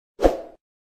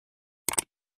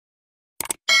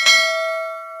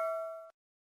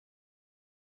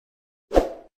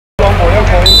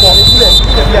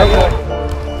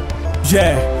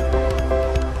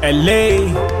LA,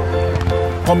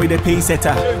 call me the pace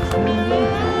setter.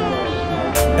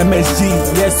 MSG,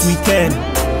 yes we can.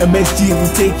 MSG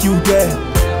will take you there.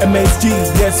 MSG,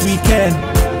 yes we can.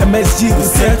 MSG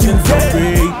will take you there.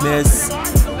 Greatness,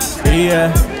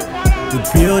 yeah, we're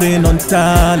building on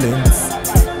talents.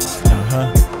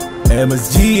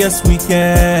 MSG, yes we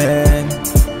can.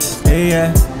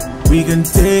 Yeah, we can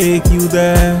take you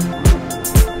there.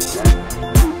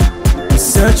 We're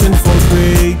searching for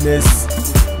greatness.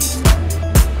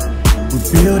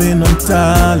 We're building on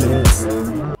talents.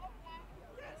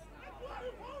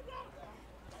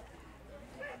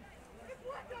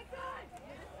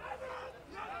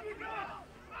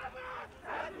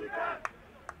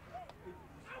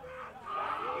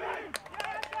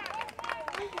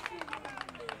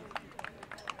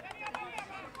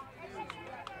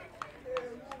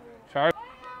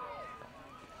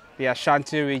 The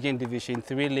Ashanti Region Division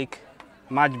 3 League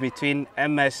match between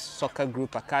MS Soccer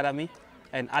Group Academy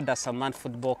and ADASSAMMA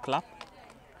Football Club.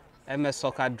 MS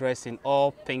Soccer dressed in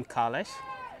all pink colors.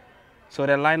 So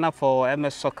the lineup for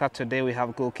MS Soccer today, we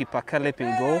have goalkeeper Caleb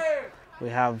in goal. We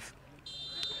have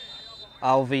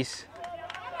Alvis.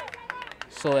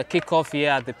 So a kickoff here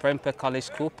at the Prempeh College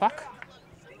School Park.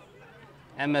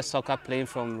 MS Soccer playing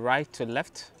from right to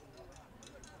left.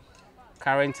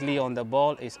 Currently on the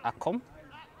ball is Akom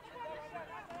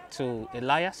to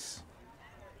Elias,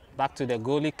 back to the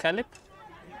goalie Caleb,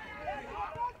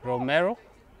 Romero,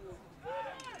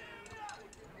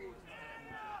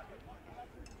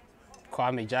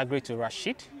 Kwame Jagri to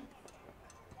Rashid,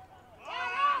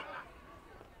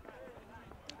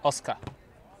 Oscar,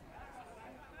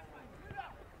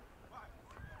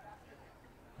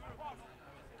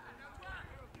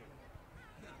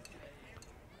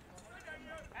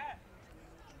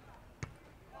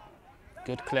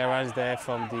 good clearance there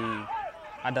from the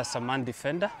ADASSAMMA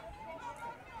defender.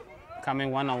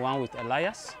 Coming one-on-one with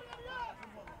Elias.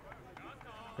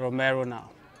 Romero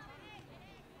now.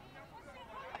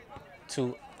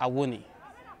 To Awuni.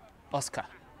 Oscar.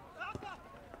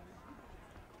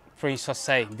 Prince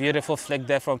Osei. Beautiful flick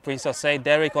there from Prince Osei.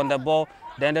 Derek on the ball.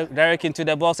 Then Derek into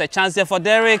the box. A chance there for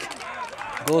Derek.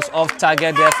 Goes off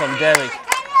target there from Derek.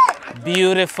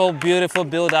 Beautiful, beautiful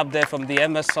build up there from the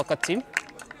MS Soccer team.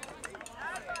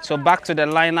 So back to the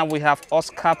lineup, we have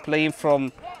Oscar playing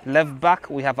from left back.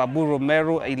 We have Abu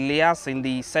Romero, Elias in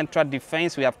the central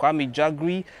defense. We have Kwame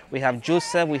Jagri, we have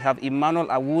Joseph, we have Emmanuel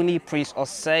Awuni, Prince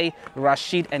Osei,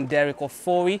 Rashid and Derek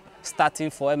Ofori starting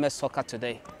for MS Soccer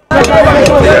today.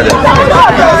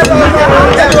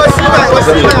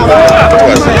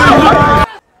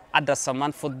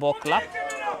 ADASSAMMA Football Club.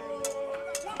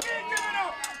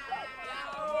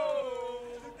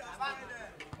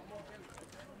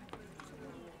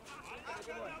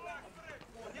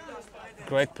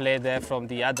 Great play there from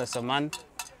the ADASSAMMA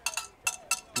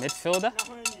midfielder.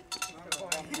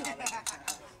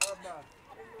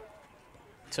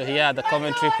 So here at the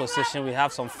commentary position, we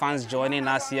have some fans joining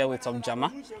us here with some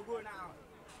Jama.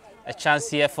 A chance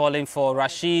here falling for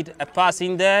Rashid. A pass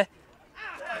in there.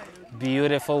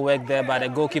 Beautiful work there by the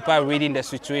goalkeeper, reading the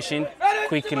situation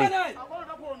quickly.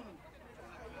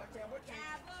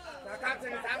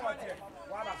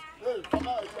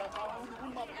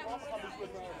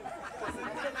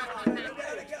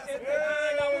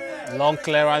 Long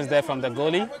clearance there from the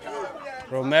goalie.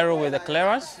 Romero with the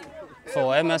clearance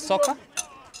for MS Soccer.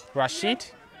 Rashid.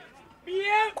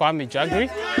 Kwame Jagri.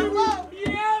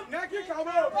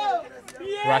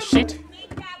 Rashid.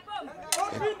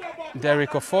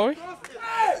 Derek Ofori.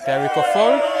 Derek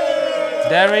Ofori.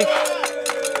 Derek.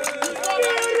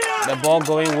 The ball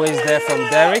going waste there from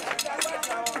Derek.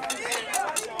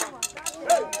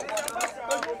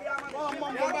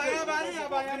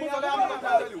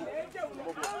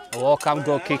 A welcome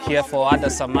goal kick here for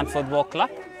ADASSAMMA Football Club.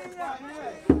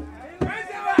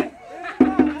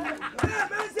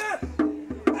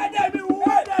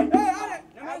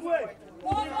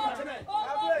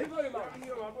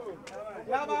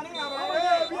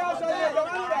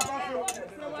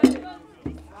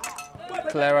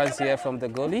 Clearance here from the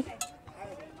goalie.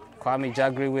 Kwame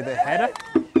Jagri with a header.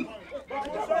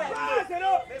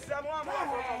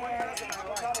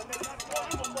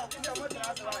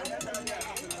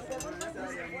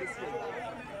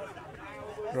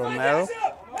 Romero,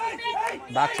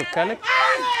 back to Caleb.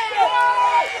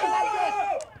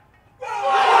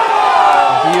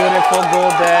 Beautiful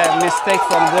goal there, mistake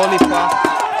from goalkeeper.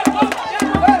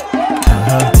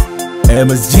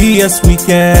 MSG, yes we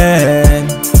can.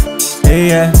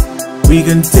 Yeah, we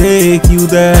can take you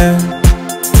there.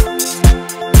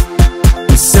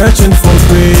 We're searching for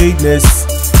greatness.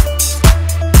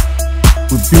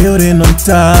 We're building on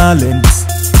talents.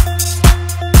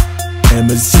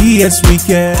 MSG, yes we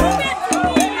can.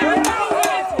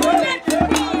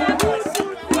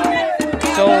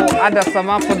 So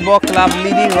ADASSAMMA Football Club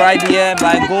leading right here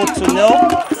by 1-0.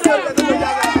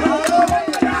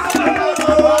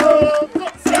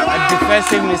 A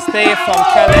defensive mistake from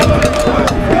Kelly.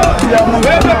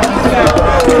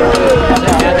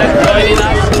 They're just joining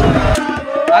us.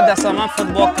 ADASSAMMA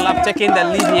Football Club taking the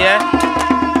lead here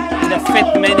in the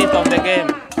 5th minute of the game.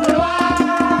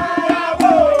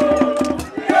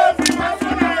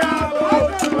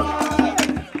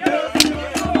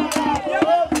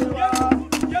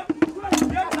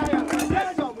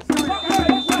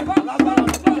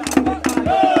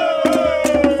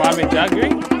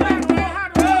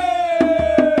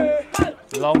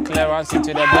 Long clearance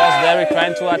into the box. Derrick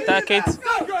trying to attack it.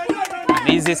 An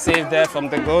easy save there from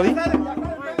the goalie.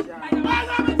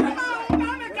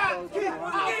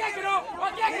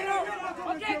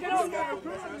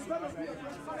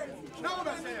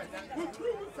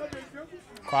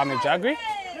 Kwame Jagri.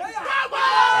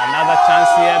 Another chance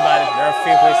here, but the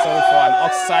referee whistled for an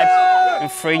offside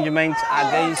infringement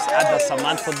against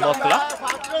ADASSAMMA Football Club.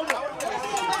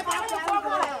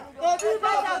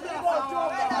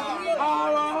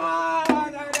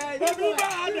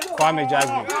 Kwame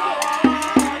Jagri.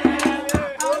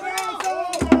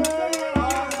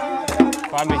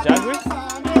 Kwame Jagri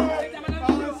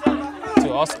to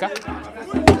Oscar.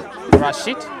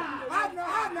 Rashid.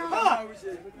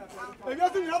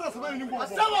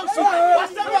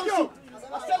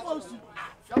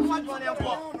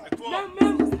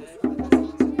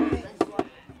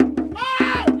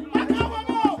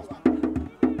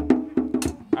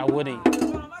 Awudi.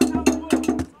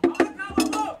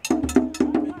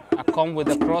 Come with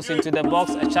the cross into the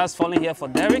box. A chance falling here for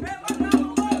Derrick.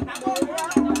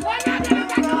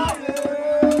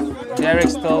 Derrick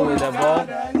still with the ball.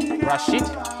 Rashid.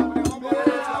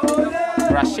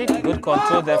 Rashid, good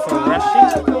control there from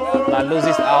Rashid. But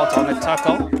loses out on the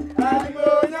tackle.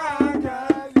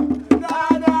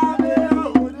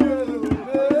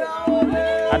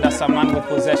 ADASSAMMA with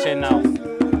possession now.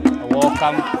 A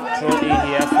welcome throw in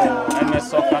here for MS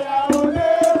Soccer.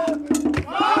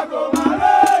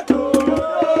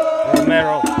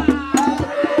 Romero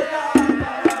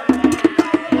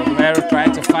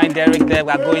trying to find Derrick there.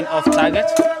 We are going off target.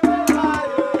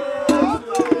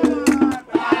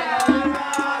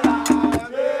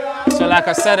 So like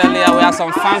I said earlier, we have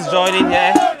some fans joining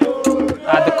here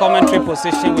at the commentary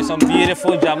position with some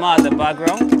beautiful Jama at the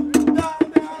background.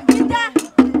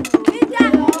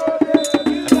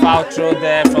 A foul throw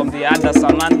there from the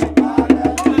ADASSAMMA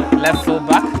left full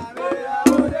back.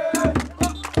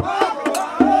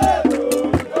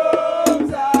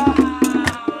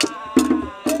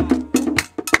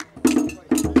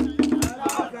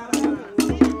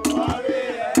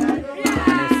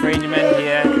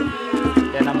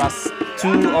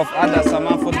 Of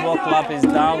ADASSAMMA Football Club is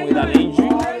down with an injury.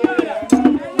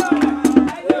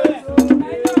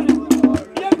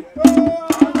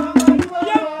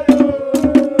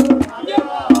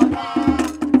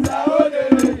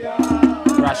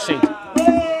 Rashid.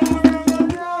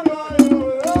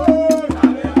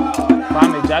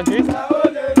 Kwame Jagri.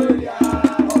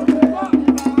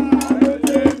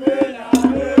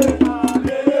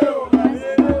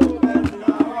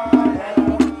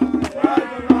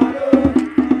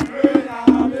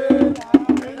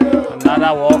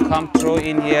 Welcome throw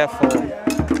in here for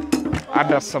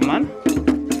ADASSAMMA.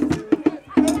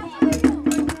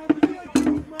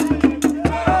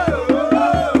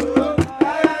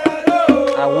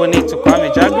 I will need to Kwame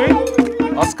Jagri.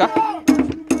 Oscar.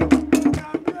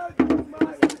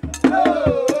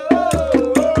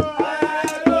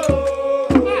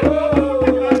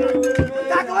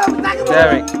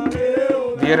 Derrick.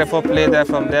 Beautiful play there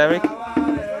from Derrick.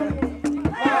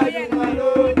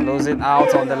 Losing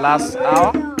out on the last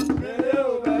hour.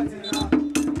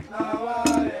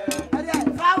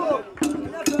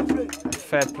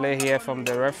 Fair play here from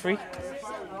the referee.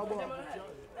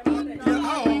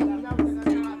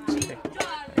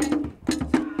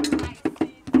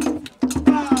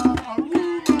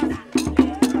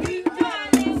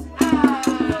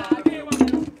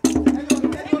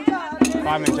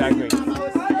 Kwame Jagri.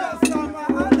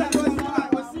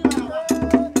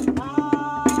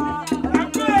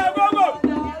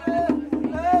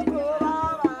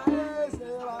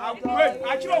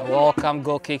 Welcome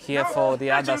goal kick here for the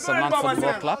ADASSAMMA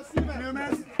Football Club.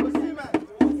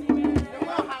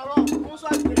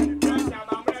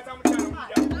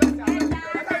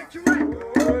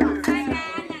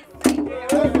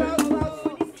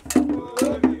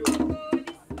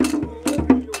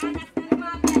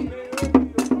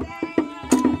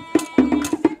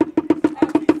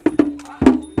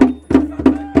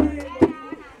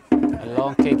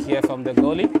 here from the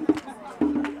goalie.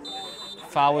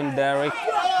 Fouling Derek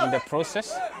in the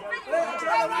process.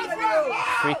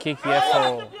 Free kick here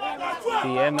for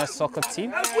the MS soccer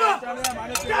team.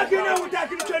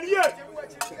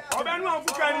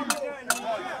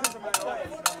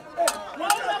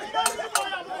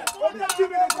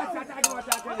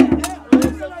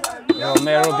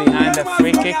 Romero behind the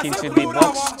free kick into the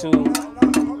box to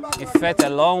effect a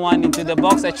long one into the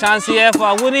box. A chance here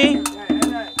for Awuni.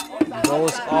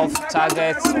 Goes off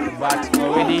target, but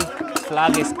already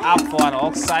flag is up for an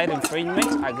offside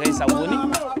infringement against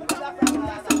Awuni.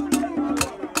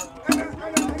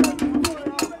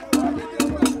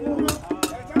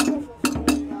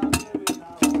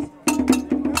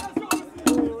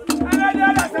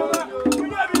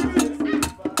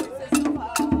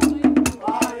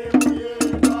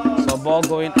 So ball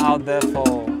going out there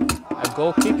for a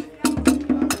goal kick.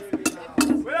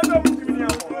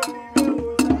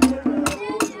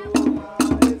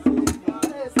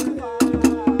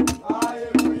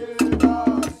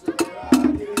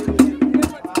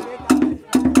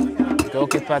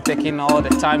 Goalkeeper taking all the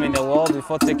time in the world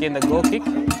before taking the goal kick.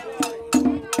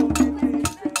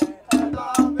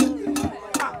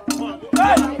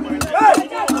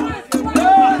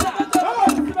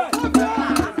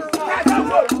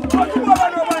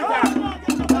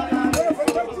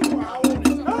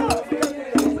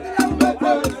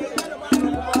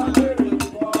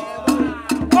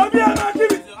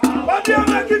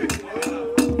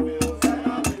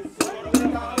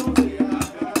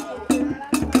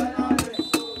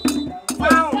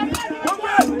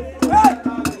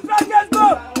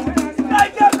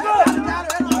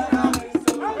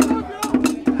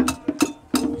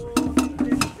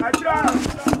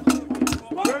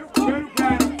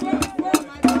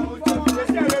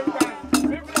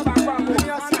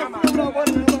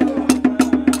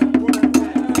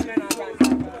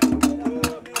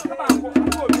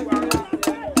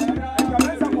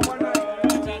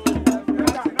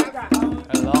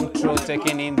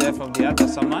 Taken in there from the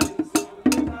ADASSAMMA.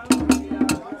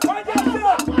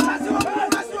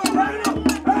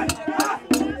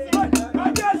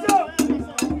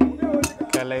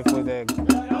 Kelly for the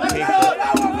kick.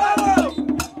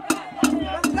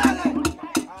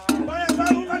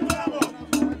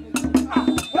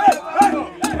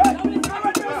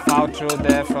 Foul through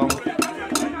there from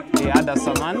the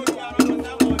ADASSAMMA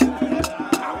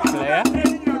player.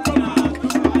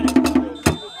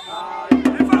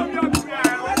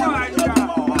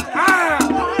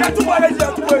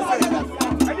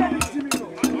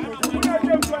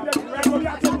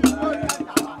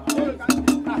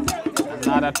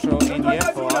 Another throw in here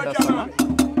for ADASSAMMA.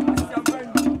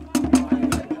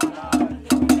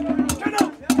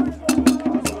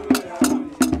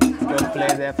 Good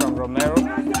play there from Romero.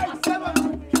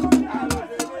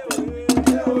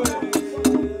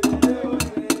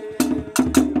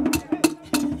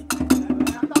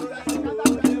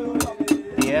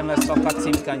 The MS soccer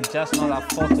team can just not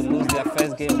afford to lose their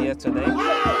first game here today.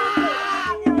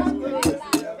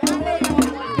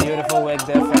 Beautiful work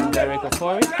there from Derek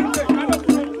Ofori.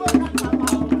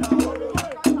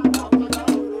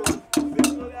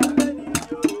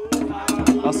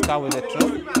 Oscar with the throw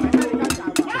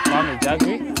to KMA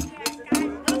Jagri.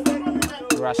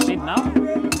 Rashid now.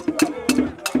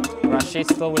 Rashid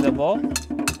still with the ball.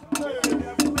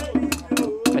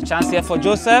 A chance here for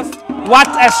Joseph. What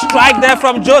a strike there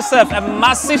from Joseph. A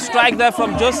massive strike there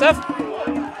from Joseph.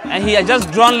 And he had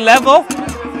just drawn level.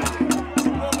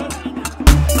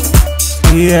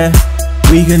 Yeah,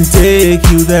 we can take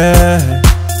you there.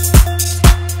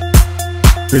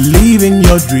 Believe in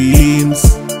your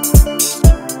dreams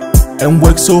and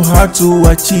work so hard to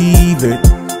achieve it.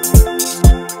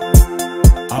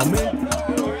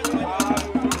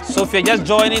 So if you're just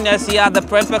joining us here at the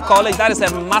Prempeh College, that is a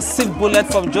massive bullet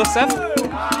from Joseph.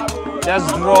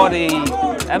 Just draw the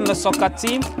MS soccer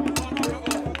team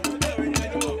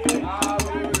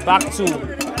back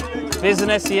to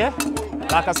business here.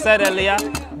 Like I said earlier,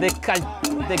 they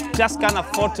just can't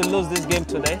afford to lose this game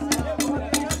today.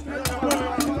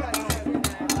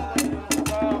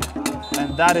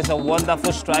 And that is a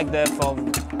wonderful strike there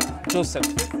from Joseph,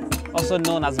 also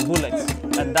known as Bullet.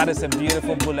 And that is a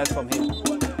beautiful bullet from him.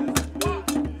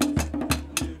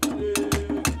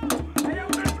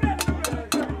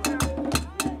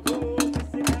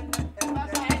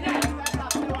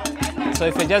 So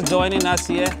if you're just joining us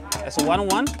here, it's a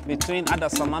 1-1 between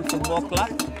ADASSAMMA Football Club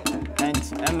and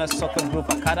MS Soccer Group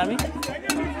Academy.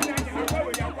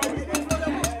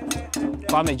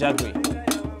 KMA Jagri.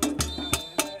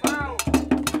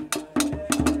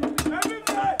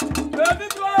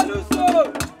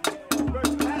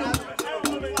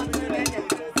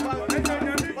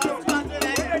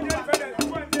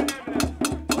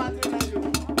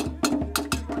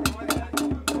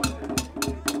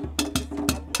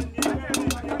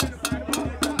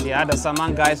 The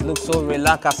ADASSAMMA guys look so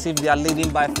relaxed as if they are leading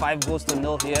by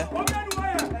 5-0 here.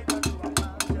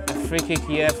 A free kick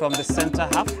here from the center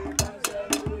half.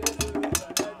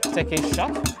 Taking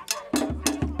shot.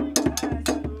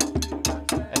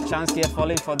 A chance here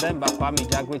falling for them, but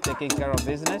KMA taking care of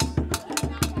business.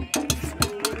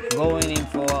 Going in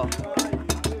for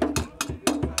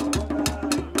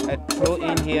a throw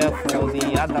in here for the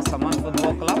ADASSAMMA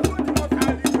Football Club.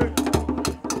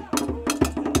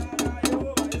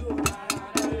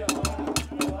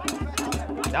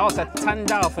 That was a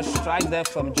thunder of a strike there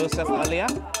from Joseph earlier.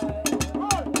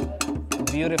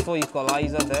 Beautiful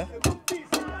equalizer there.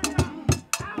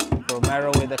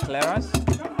 Romero with the clearance.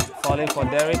 Falling for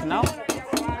Derek now.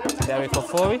 Derek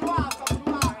Ofori.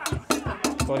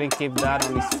 Couldn't keep that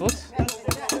on his foot.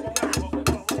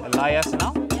 Elias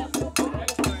now.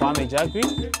 KMA.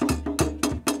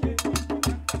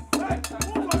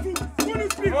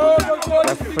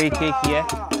 A free kick here.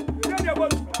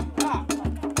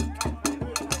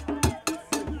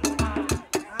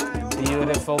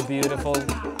 Beautiful, beautiful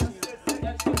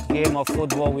game of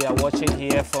football we are watching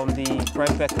here from the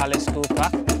Prempeh College School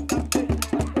Park.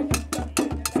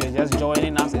 If you're just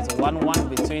joining us, it's 1-1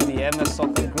 between the MS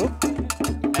Soccer Group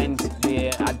and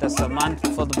the ADASSAMMA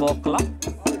Football Club.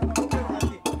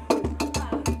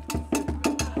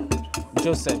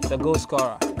 Joseph, the goal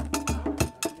scorer.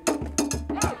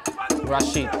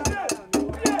 Rashid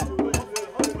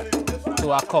to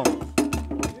Akon.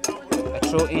 A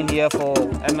throw in here for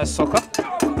MS Soccer.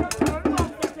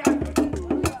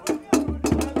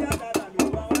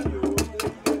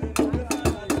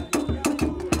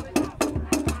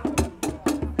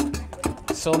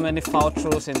 So many foul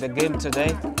throws in the game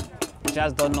today.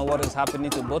 Just don't know what is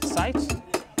happening to both sides.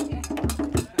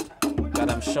 But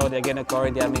I'm sure they're going to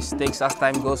correct their mistakes as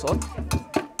time goes on.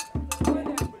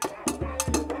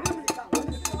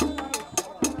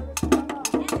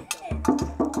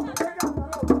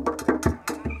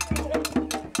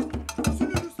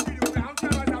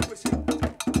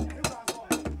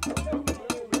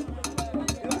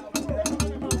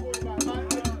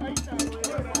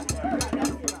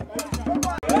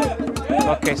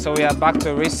 Okay, so we are back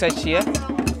to research here.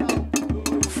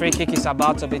 Free kick is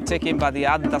about to be taken by the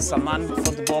ADASSAMMA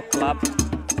Football Club.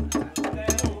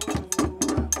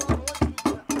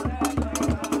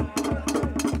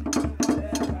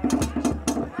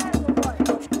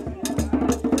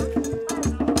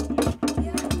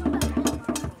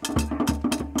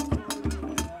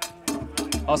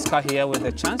 Oscar here with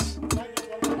the chance.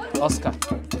 Oscar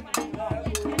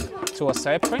to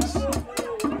Osei Prince.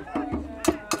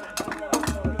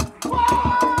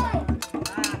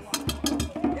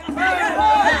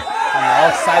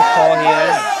 Offside call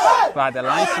here by the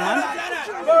linesman.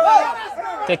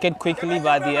 Taken quickly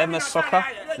by the MS Soccer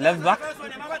left back.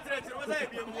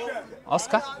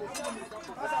 Oscar.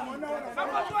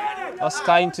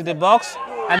 Oscar into the box.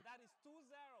 And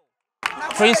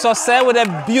that is 2-0. Prince Osei with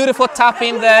a beautiful tap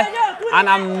in there. An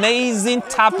amazing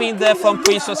tapping there from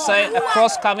Prince Osei. A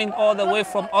cross coming all the way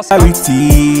from Oscar. To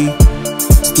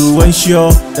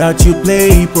ensure that you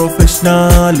play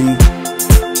professionally.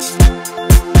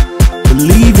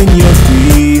 Believe in your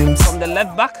dreams. From the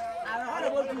left back.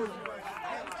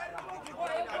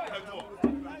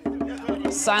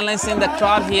 Silencing the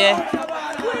crowd here.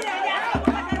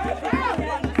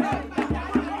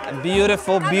 A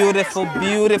beautiful, beautiful,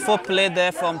 beautiful play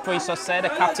there from Prince Osei, the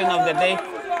captain of the day.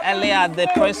 Earlier at the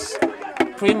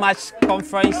pre-match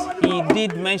conference, he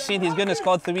did mention he's going to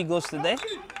score 3 goals today.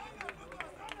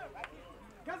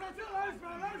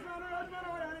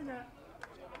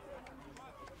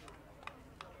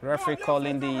 Referee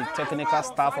calling the technical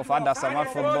staff of ADASSAMMA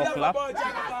Football Club.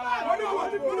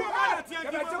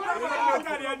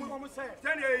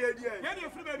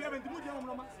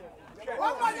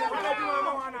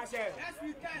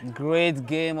 Great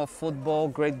game of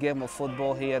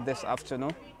football here this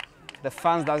afternoon. The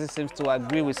fans doesn't seem to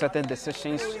agree with certain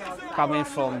decisions coming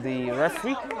from the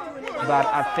referee, but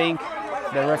I think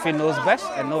the referee knows best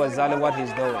and knows exactly what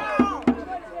he's doing.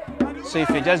 So if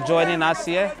you're just joining us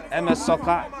here, MS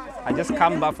Soccer, I just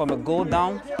come back from a goal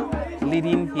down,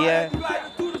 leading here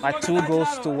by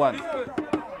 2-1.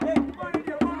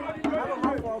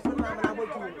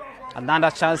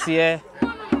 Another chance here,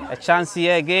 a chance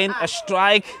here again, a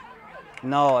strike.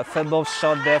 No, a football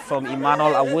shot there from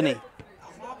Emmanuel Awuni.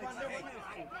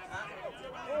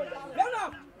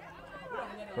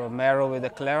 Romero with the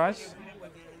clearance.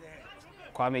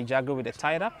 KMA with the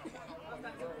tied up.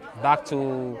 Back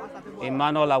to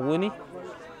Emmanuel Awuni.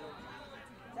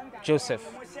 Joseph.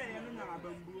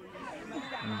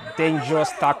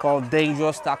 Dangerous tackle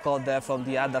there from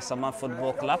the ADASSAMMA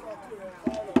Football Club.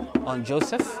 on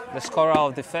Joseph, the scorer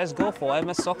of the first goal for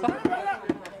MS Soccer.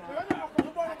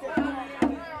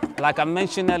 Like I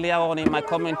mentioned earlier on in my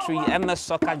commentary, MS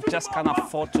Soccer just can't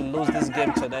afford to lose this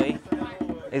game today.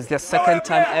 It's their second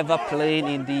time ever playing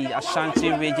in the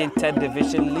Ashanti Region 3rd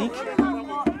Division League.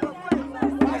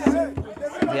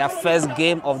 Their first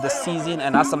game of the season,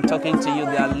 and as I'm talking to you,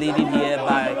 they are leading here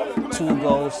by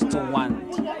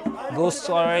 2-1. Goal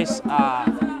scorers are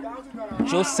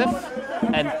Joseph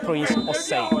and Prince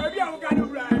Osei.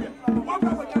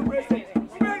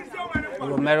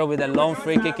 Romero with a long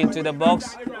free kick into the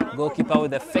box. Goalkeeper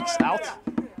with a fixed out.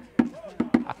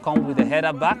 Akon with the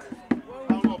header back.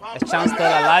 A chance still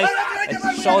alive.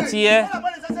 A shot here.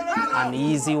 An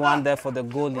easy one there for the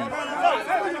goalie.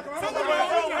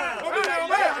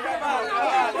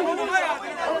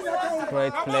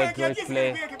 Great play, great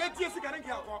play.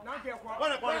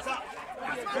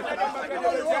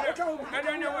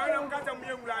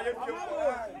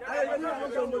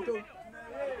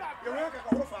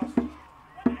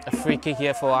 A free kick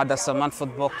here for ADASSAMMA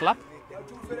Football Club.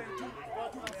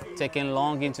 Taken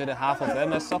long into the half of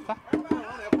MS Soccer.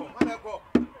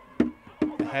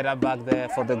 A header back there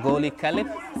for the goalie Caleb,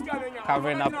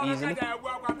 covering up easily.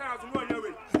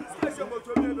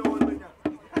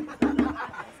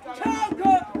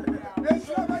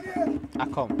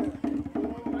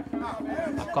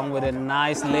 Akon with a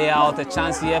nice layout, a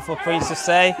chance here for Prince to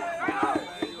say.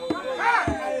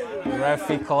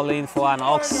 Referee calling for an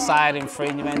offside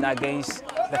infringement against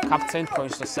the captain,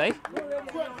 Prince to say.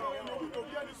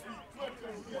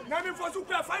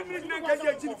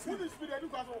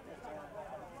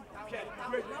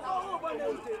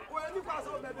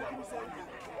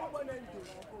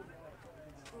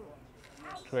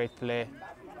 Great play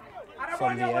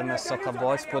from the MS Soccer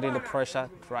boys, putting the pressure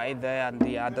right there on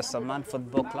the ADASSAMMA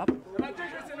Football Club.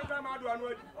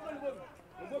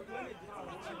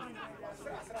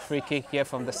 Free kick here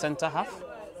from the center half.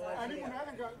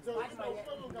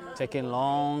 Taken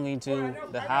long into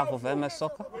the half of MS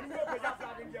Soccer.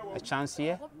 A chance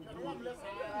here.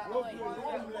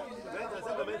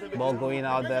 Ball going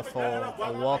out there for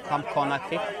a welcome corner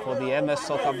kick for the MS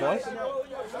Soccer boys.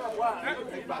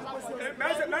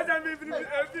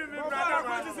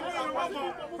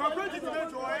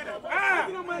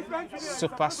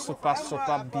 Super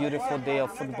beautiful day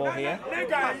of football here.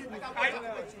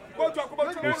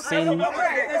 We've seen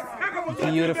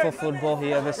beautiful football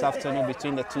here this afternoon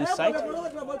between the two sides.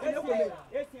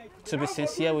 To be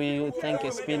sincere, we would think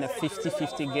it's been a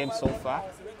 50-50 game so far.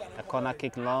 A corner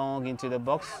kick long into the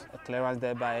box, a clearance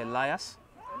there by Elias.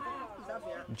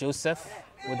 Joseph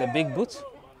with a big boot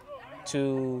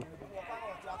to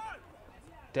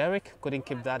Derek, couldn't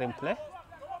keep that in play.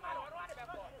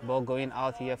 Ball going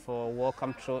out here for a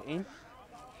welcome throw in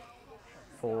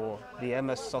for the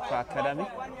MS Soccer Academy.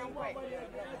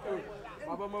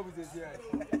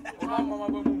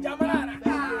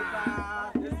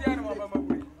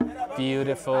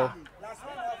 Beautiful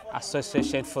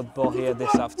association football here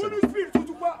this afternoon.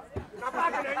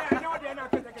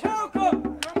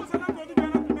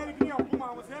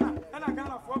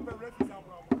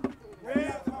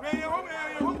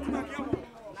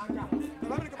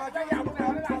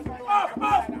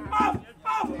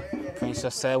 Prince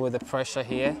Osei with the pressure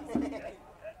here.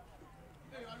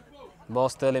 Ball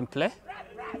still in play.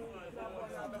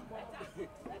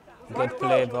 Good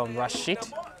play from Rashid.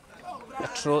 A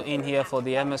throw in here for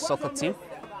the MS Soccer team.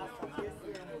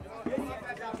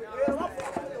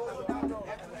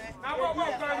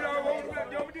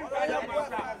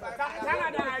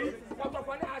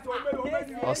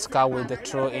 Oscar with the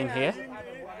throw in here.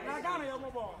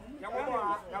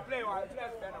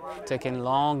 Taken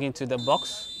long into the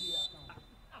box.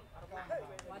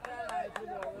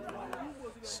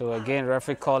 So again,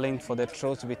 referee calling for the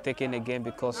throw to be taken again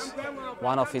because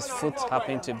one of his foot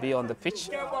happened to be on the pitch.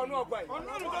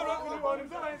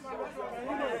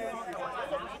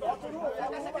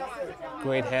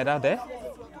 Great header there.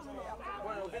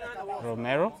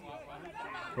 Romero,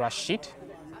 Rashid,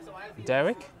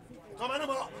 Derek.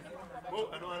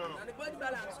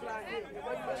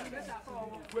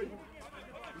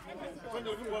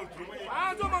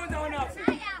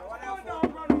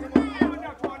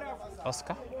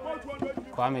 Oscar.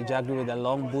 Kwame Jaglu with a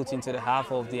long boot into the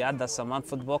half of the ADASSAMMA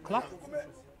Football Club.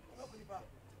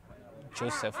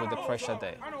 Joseph with the pressure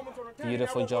there.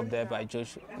 Beautiful job there by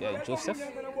Joseph.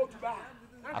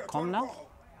 Akon now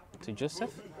to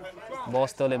Joseph. Ball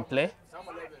still in play.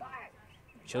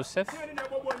 Joseph.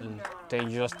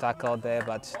 Dangerous tackle there,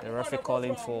 but the referee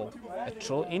calling for a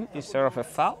throw in instead of a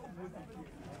foul.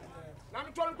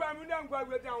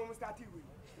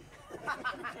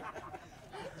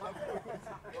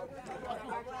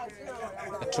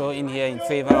 throw in here in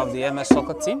favor of the MS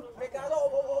Soccer team.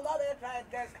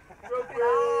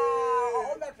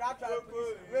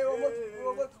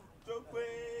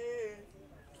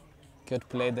 Good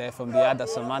play there from the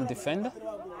ADASSAMMA defender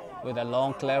with a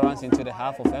long clearance into the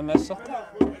half of MS Soccer.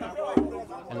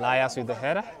 Elias with the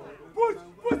header.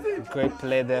 Great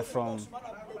play there from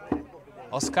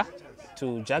Oscar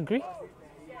to Jagri.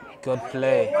 Good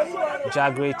play.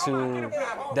 Jagri to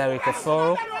Derek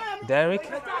Oforo. Derek.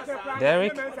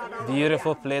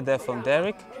 Beautiful play there from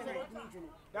Derek.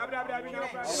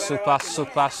 Super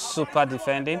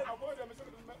defending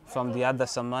from the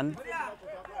ADASSAMMA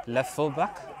left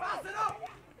fullback.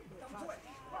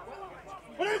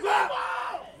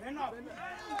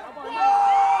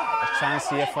 A chance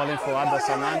here falling for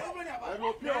ADASSAMMA.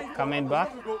 Coming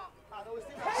back.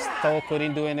 Stoll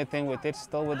couldn't do anything with it.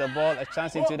 Stoll with the ball. A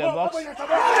chance into the box.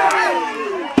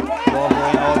 Ball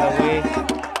going all the way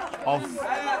off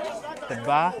the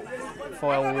bar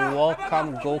for a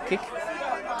welcome goal kick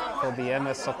for the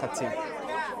MS Soccer team.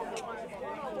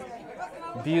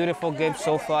 Beautiful game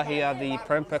so far here at the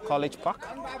Prempeh College Park.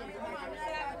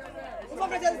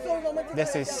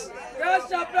 This is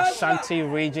Ashanti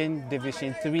Region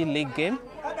Division 3 League game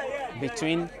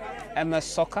between MS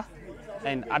Soccer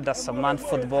and ADASSAMMA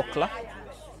Football Club.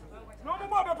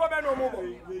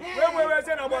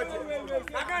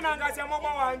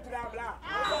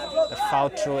 The foul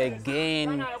throw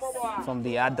again from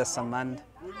the ADASSAMMA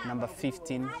number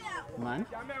 15 man.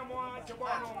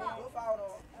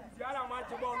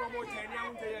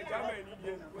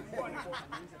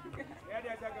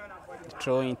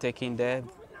 Throw in taken there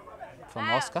from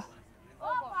Oscar.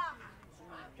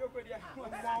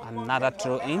 Another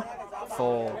throw in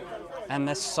for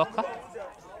MS Soccer.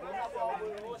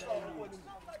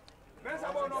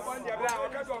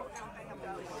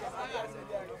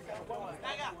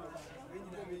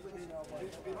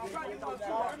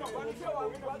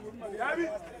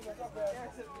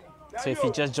 So if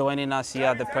you're just joining us here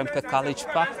at the Prempeh College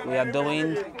Park, we are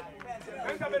doing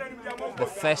the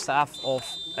first half of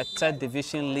a third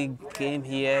division league game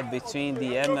here between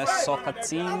the MS Soccer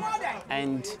team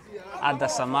and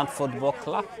ADASSAMMA Football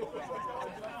Club.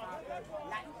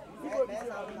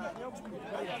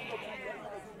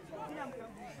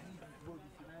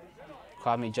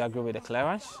 Kwame Jagri with the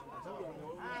clearance.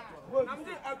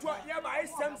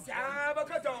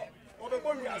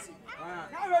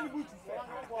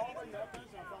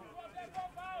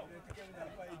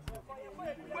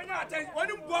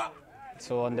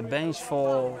 So on the bench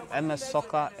for MS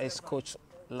Soccer is Coach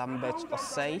Lambert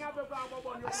Osei,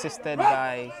 assisted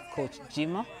by Coach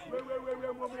Jima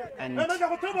and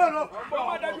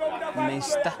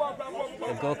Minster,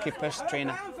 the goalkeeper's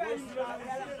trainer.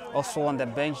 Also on the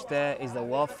bench there is the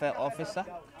welfare officer,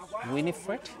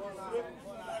 Winifred.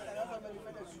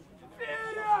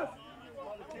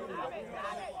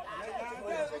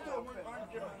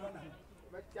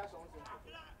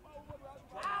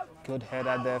 Good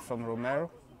header there from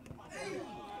Romero.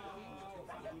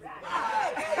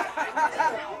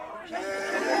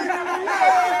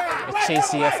 A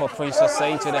chase here for Prince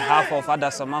Osei to the half of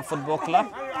ADASSAMMA Football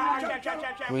Club.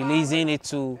 Releasing it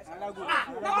to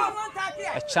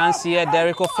a chance here,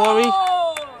 Derek Ofori.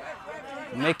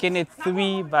 Making it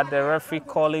 3, but the referee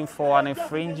calling for an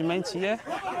infringement here.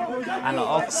 An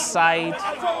offside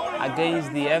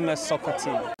against the MS Soccer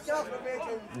team.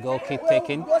 Goal kick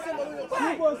taken.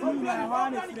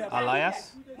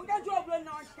 Elias.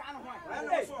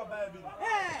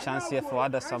 A chance here for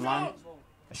ADASSAMMA.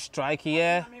 A strike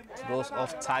here goes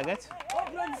off target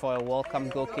for a welcome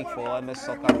goal kick for MS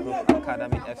Soccer Group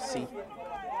Academy FC.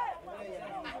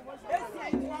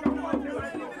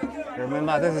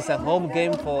 Remember, this is a home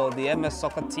game for the MS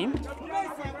Soccer team.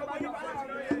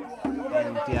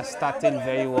 And they are starting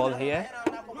very well here.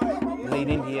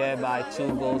 Leading here by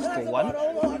 2-1.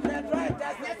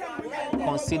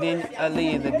 Conceding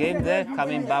early in the game there,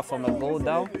 coming back from a goal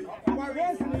down.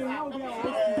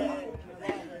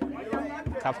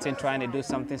 Captain trying to do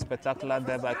something spectacular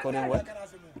there, but couldn't work.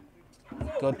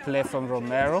 Good play from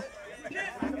Romero.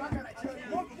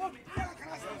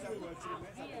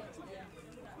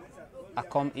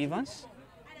 Acom Evans.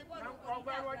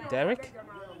 Derek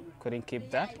couldn't keep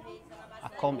that.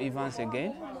 Acom Evans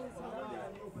again.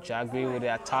 Jagri with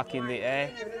the attack in the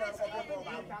air.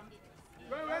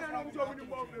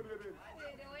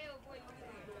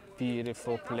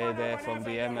 Beautiful play there from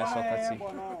the MS Soccer team.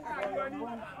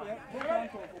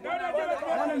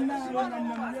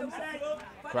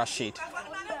 Rashid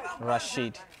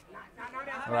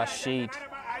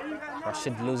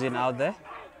losing out there.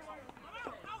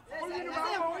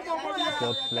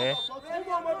 Good play.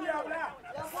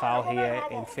 A Foul here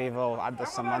in favor of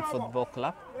ADASSAMMA Football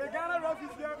Club.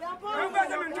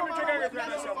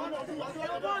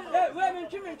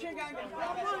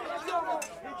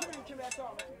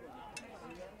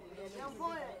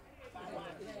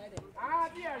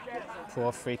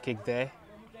 Poor free kick there,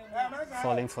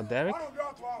 falling for Derek.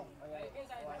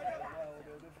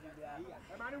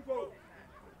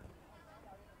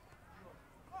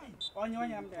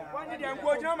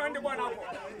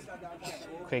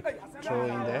 Quick throw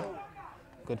in there.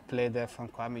 Good play there from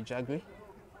KMA Jagri.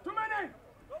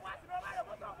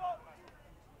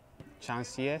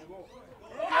 Chance here.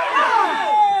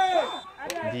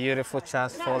 Beautiful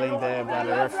chance falling there by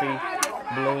the referee,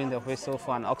 blowing the whistle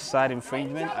for an offside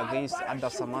infringement against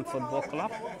ADASSAMMA Football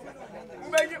Club.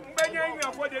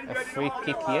 A free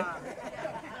kick here.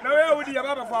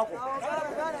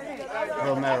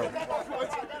 Romero.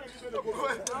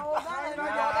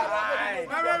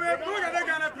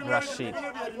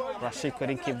 Rashid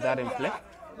couldn't keep that in play.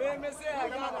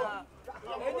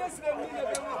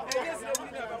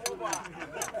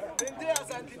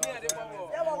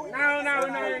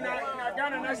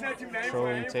 Throw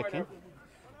in taken.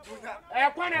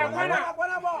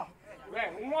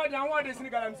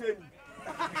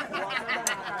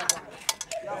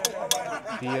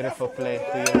 Beautiful play,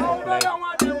 beautiful play.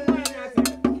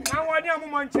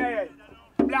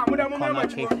 Corner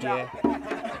kick here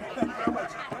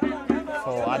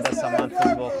for ADASSAMMA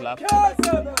Football Club.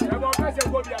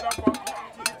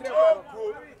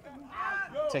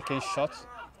 Taking shot.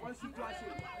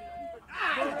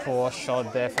 Poor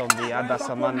shot there from the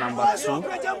ADASSAMMA number 2.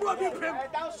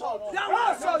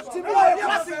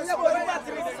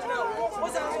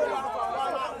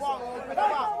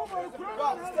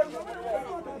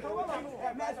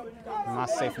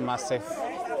 Massive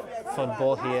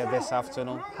football here this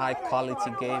afternoon. High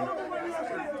quality game.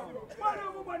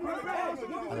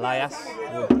 Elias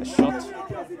with a shot.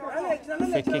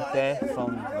 Free kick there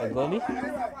from the goalie.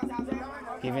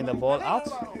 Giving the ball out.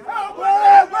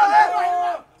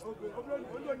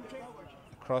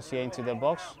 Cross here into the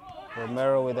box.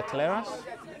 Romero with the clearance.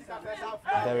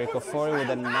 Derek Ofori with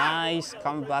a nice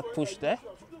comeback push there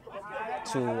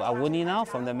to Awuni now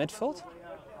from the midfield.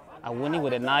 Awuni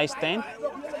with a nice turn.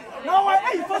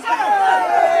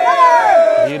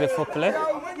 Beautiful play.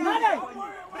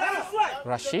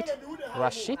 Rashid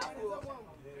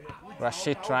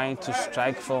trying to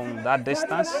strike from that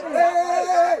distance.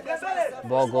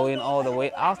 Ball going all the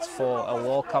way out for a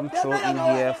welcome throw in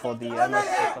here for the MS.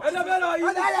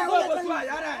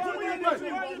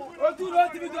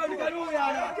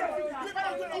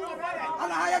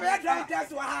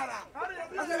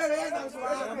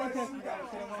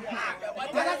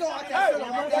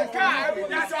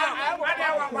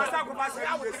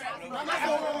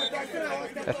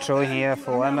 A throw here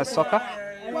for MS Oscar.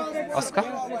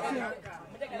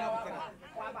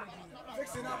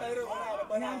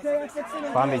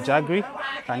 KMA Jagri,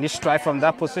 can he strike from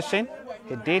that position?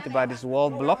 He did, but it's well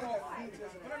blocked.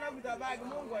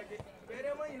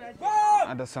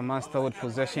 ADASSAMMA still with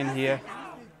possession here,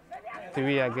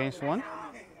 3 against 1.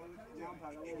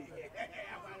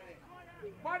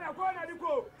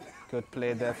 Good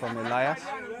play there from Elias.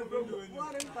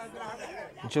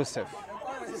 Joseph.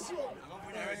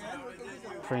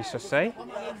 Prince Osei.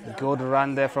 Good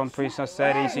run there from Prince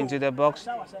Osei. He's into the box.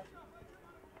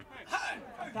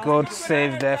 Good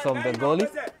save there from the goalie.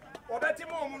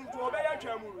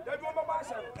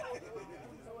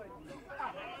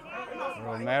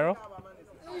 Romero.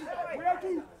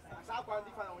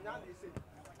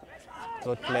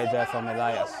 Good play there from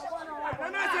Elias.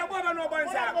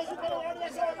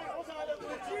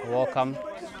 Welcome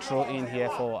throw in here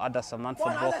for ADASSAMMA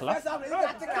Football Club.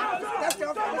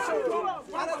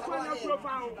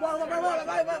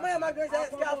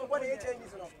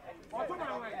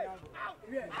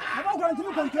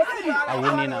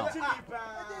 Awuni now.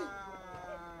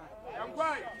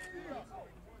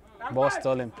 Ball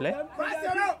still in play.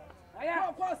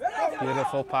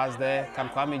 Beautiful pass there. Can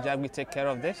KMA Jagri take care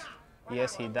of this?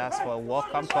 Yes, he does, for a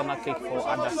welcome corner kick for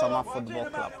ADASSAMMA Football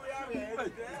Club.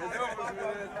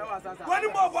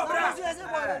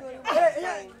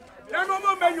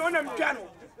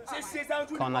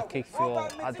 Corner kick for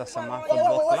ADASSAMMA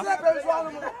Football Club.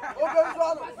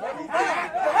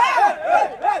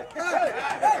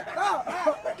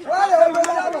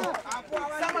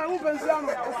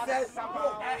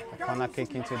 Corner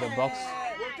kick into the box.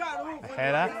 A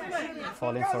header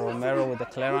falling for Romero with the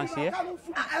clearance here.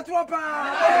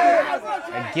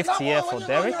 A gift here for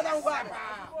Derek.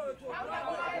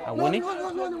 Awuni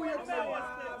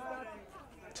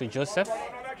to Joseph.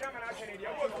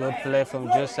 Good play from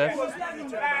Joseph.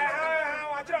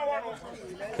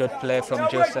 Good play from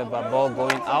Joseph, but ball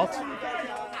going out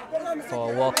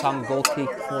for a welcome goal kick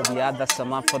for the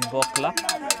ADASSAMMA Football Club.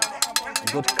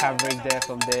 Good coverage there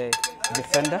from the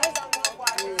defender.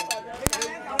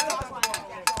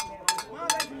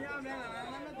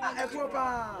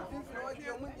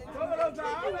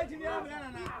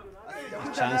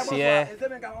 Chance here,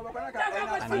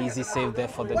 an easy save there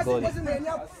for the goalie.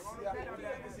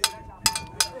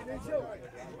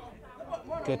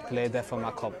 Good play there from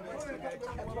Akom.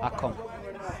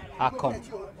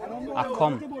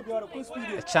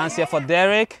 A chance here for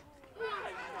Derek.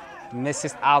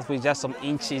 Misses out with just some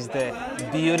inches there.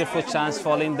 Beautiful chance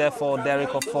falling there for Derek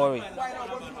Ofori.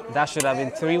 That should have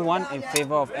been 3-1 in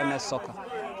favor of MS Soccer.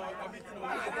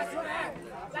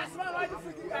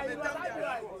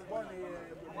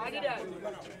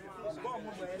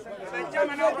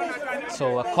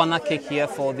 So a corner kick here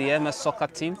for the MS Soccer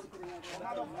team.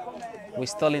 We're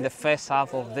still in the first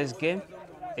half of this game.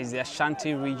 It's the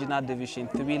Ashanti Regional Division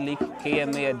 3 League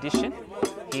KMA edition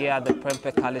here at the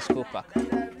Prempeh Kali School Park.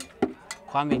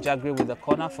 Kwame Jagri with the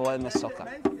corner for MS Soccer.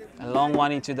 A long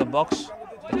one into the box.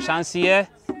 A chance here.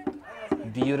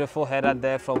 Beautiful header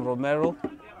there from Romero,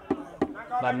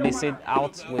 but missing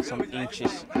out with some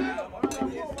inches.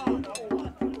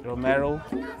 Romero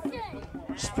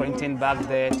sprinting back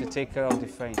there to take care of the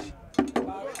French.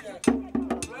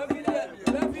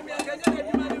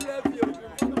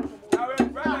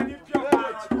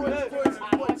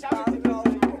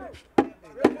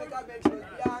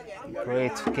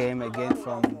 Great game again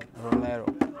from Romero.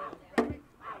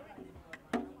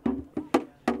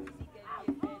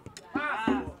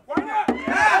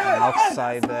 An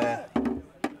offside there.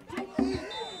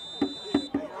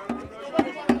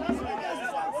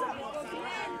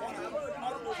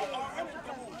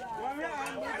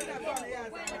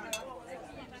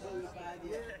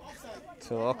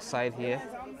 So offside here.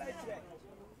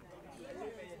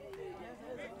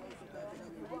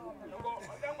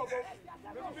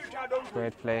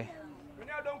 Great play.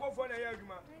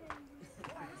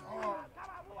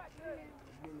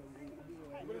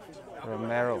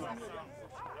 Romero.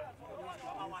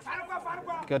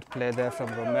 Good play there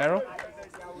from Romero,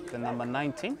 the number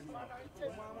 19.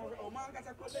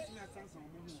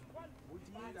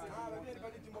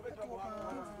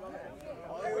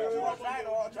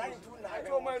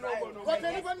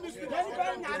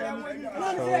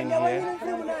 Throwing here.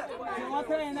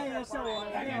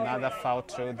 Another foul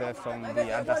throw there from the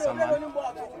ADASSAMMA.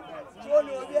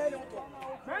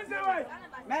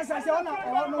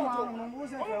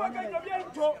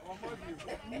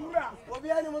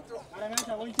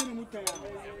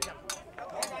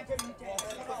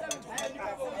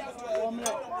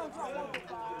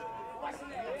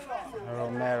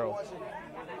 Romero.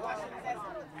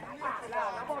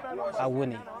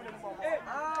 Awuni.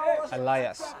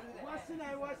 Elias.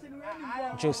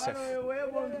 Joseph.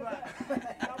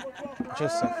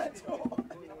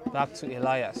 Back to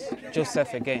Elias.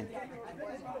 Joseph again.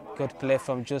 Good play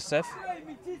from Joseph.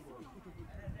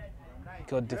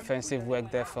 Good defensive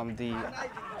work there from the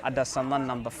ADASSAMMA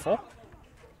number 4.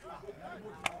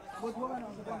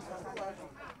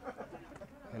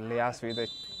 Elias with a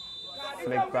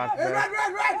flick back there.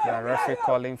 The referee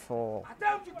calling for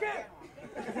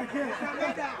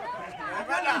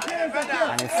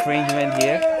an infringement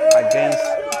here against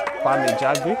Kwame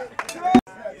Jagri.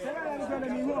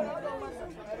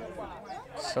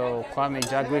 So Kwame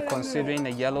Jagri considering a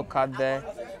yellow card there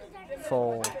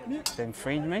for the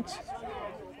infringement.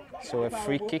 So a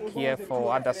free kick here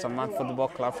for ADASSAMMA Football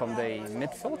Club from the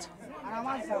midfield.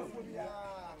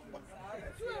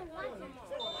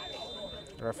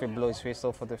 The referee blows his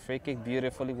whistle for the free kick.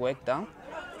 Beautifully worked down.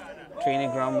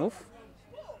 Training ground move.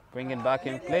 Bring it back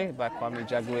in play by Kwame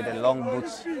Jagri with the long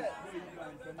boots,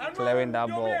 clearing that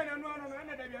ball.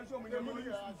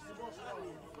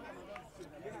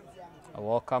 A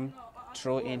welcome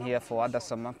throw in here for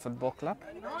ADASSAMMA Football Club.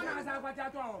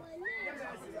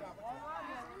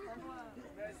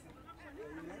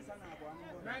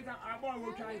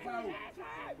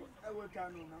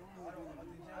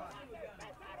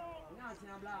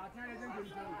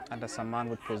 ADASSAMMA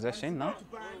with possession now.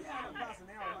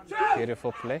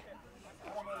 Beautiful play.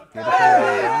 Beautiful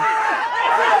way down.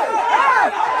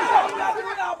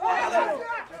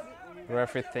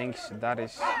 Referee thinks that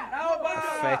is a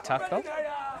fair tackle.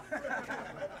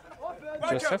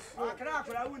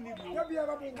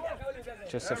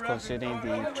 Joseph considering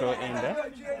the throw in there.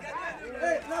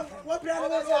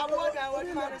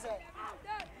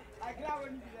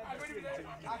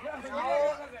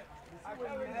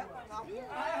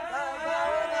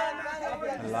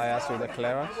 Elias with the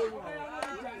clearance.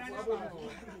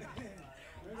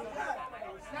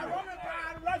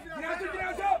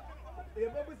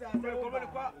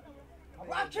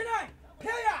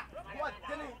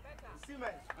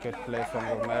 Good play from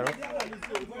Romero.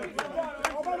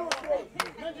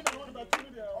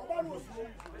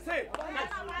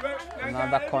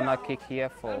 Another corner kick here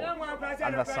for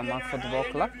ADASSAMMA Football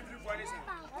Club.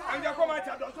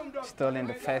 Still in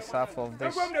the first half of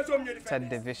this third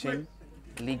division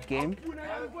league game.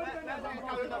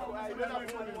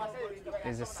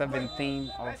 It's the 17th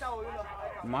of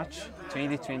March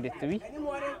 2023.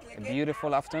 A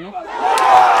beautiful afternoon. And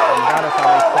that is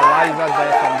our equalizer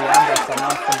there from the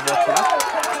ADASSAMMA Football Club.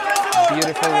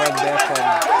 Beautiful work there from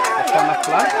the corner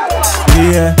flag.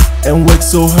 Yeah, and work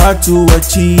so hard to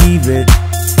achieve it.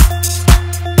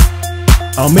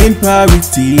 I'm in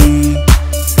parity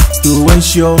to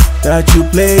ensure that you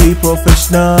play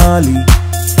professionally.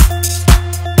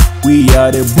 We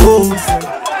are the Bulls.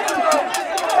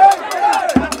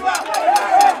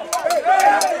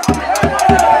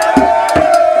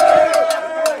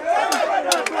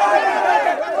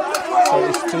 So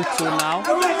it's 2-2 now.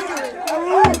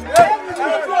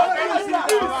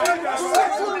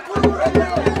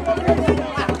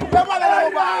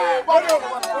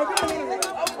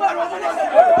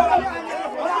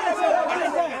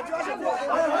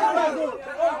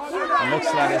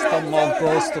 Looks like there's still more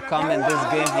goals to come in this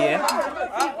game here.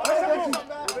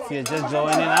 If you're just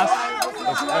joining us,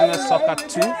 it's MS Soccer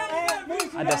 2,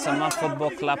 ADASSAMMA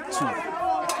Football Club 2.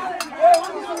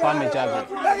 KMA.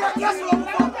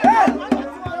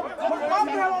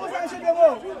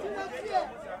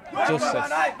 Joseph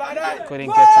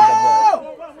couldn't get to the ball.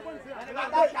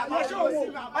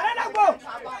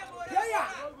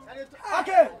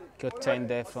 Good turn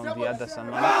there from the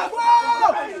ADASSAMMA.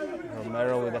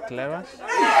 Romero with the clearance. Good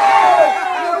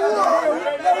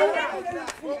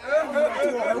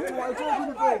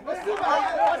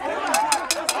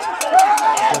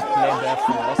play there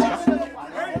from Oscar.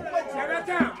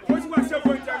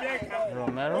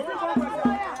 Romero.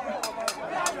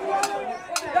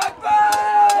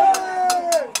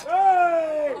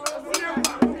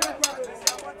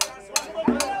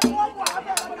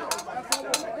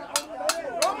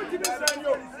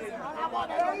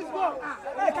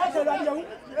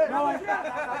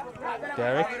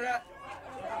 Derek.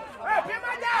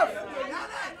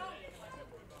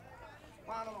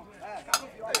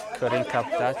 Couldn't cap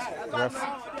that.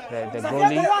 The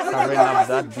goalie covering up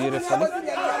that beautifully.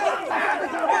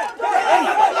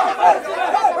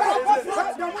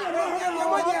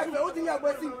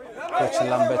 Coach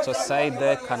Lamberto's side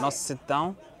there cannot sit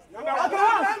down.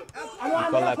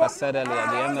 Because like I said earlier,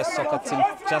 the MS Soccer team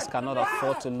just cannot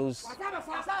afford to lose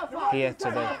here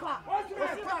today.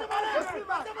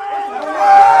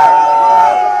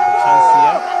 Chance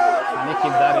here. Can he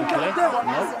keep that in play?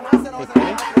 No. He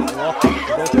couldn't. Walking,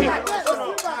 goal kick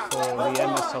for the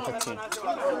MS Soccer team.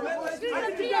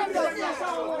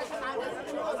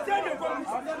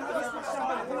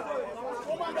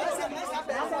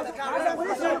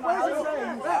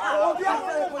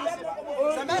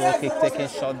 Goal kick taking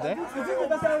shot there.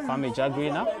 KMA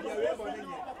now.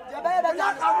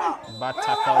 Bad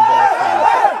tackle there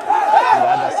from the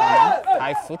ADASSAMMA.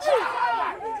 High foot.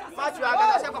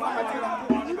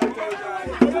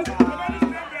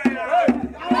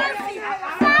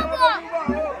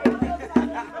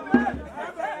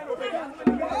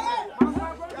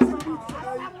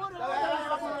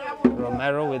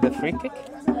 Romero with the free kick.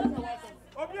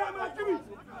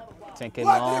 Taking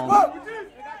long.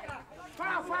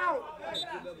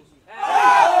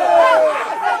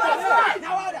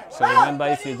 So remember,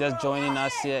 if you're just joining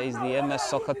us here, is the MS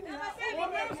Soccer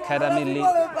Academy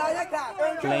League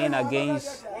playing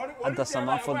against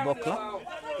ADASSAMMA Football Club.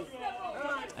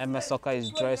 MS Soccer is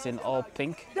dressed in all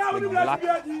pink with black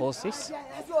horses,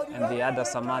 and the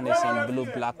ADASSAMMA is in blue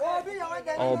black,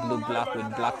 all blue black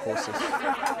with black horses.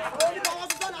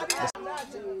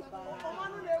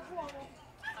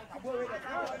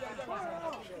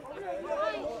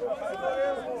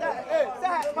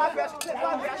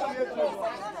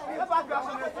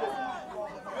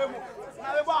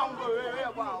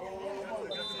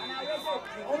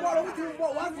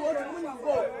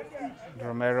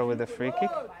 Romero with the free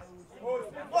kick.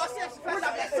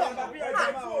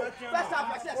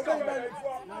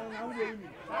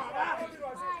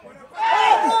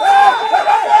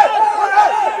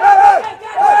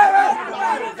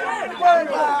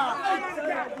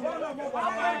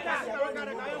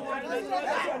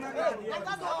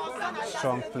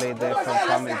 Strong play there from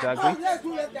KMA.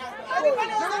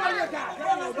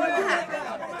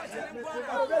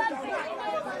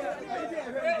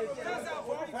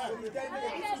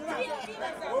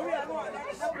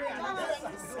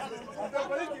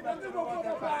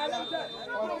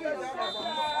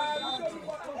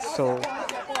 So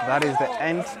that is the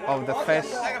end of the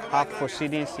first half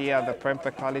proceedings here at the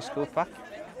Prempeh College School Park.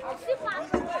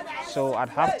 So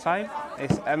at halftime,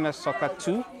 it's MS Soccer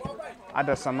 2,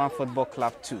 ADASSAMMA Football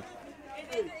Club 2.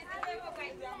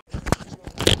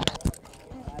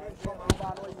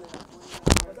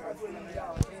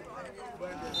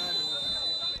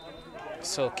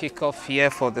 So kickoff here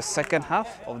for the second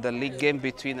half of the league game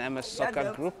between MS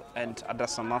Soccer Group and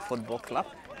ADASSAMMA Football Club.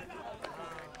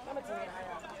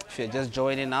 If you're just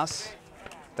joining us,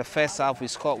 the first half we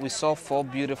saw 4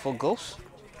 beautiful goals.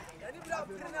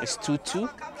 It's 2-2.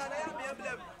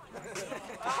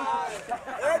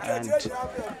 And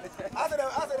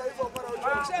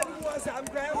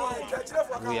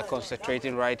we are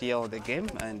concentrating right here on the game,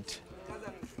 and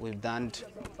we've done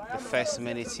the first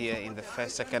minutes here in the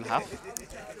second half.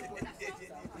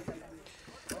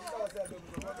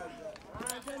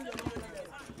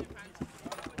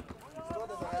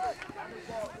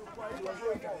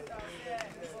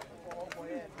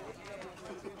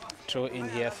 Throw in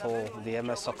here for the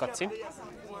MS Soccer team,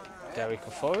 Derek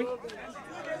Ofori,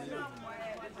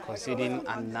 conceding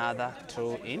another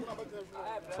throw in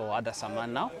for ADASSAMMA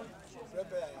now.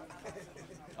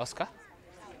 Oscar.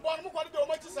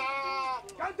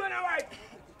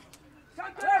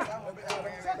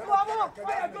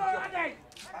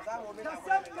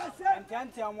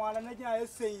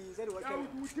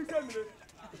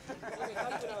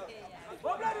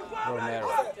 Romero.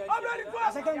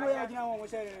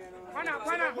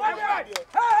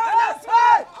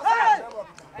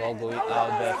 Ball going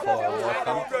out there for a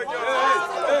welcome.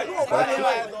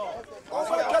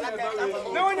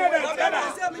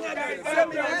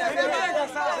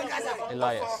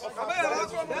 Elias.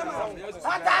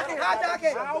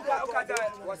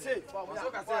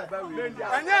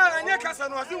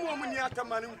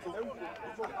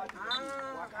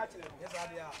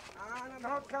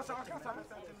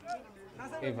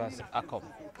 Evans Akom.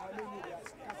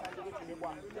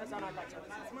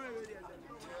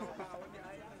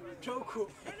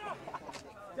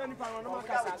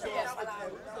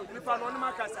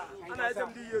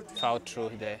 Foul throw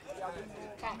there.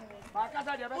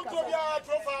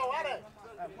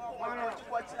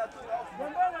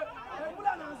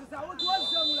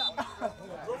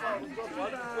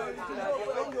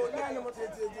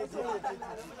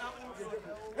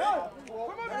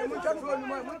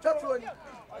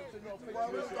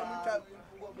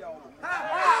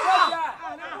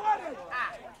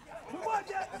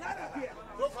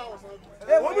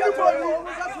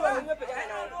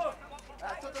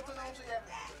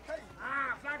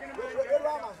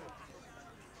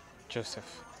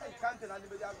 Joseph.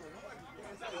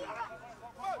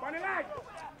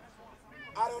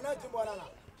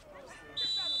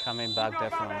 Coming back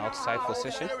there from an outside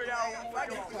position.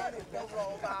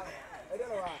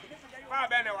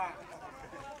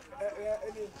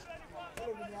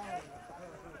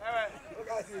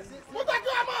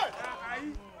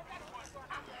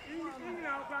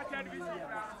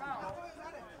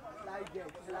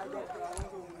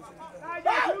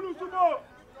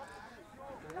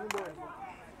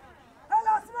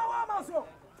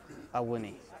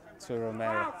 Awuni to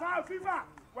Romero.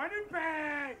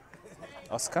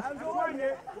 Oscar.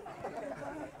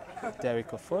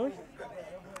 Derek Ofori.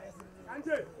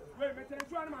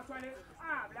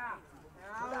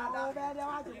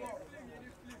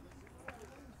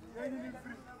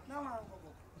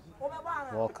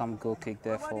 Welcome goal kick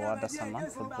there for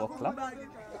ADASSAMMA Football Club.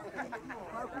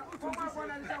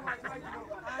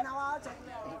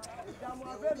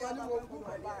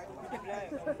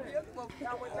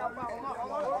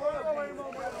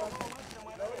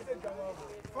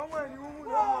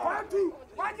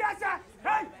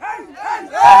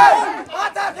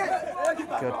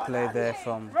 Good play there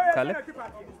from Caleb.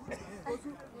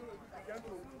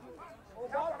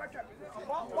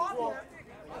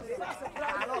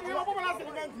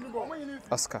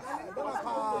 Oscar.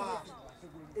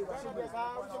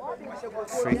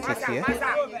 Free kick here.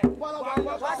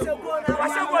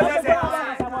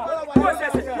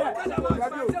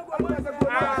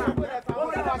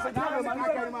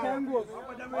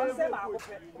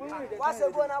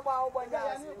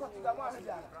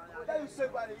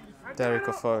 Derek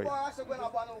Ofori.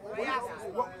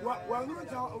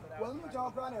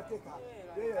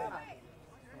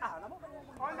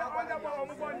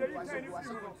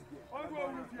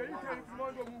 Awuni. Good play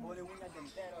there from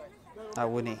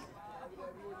Awuni.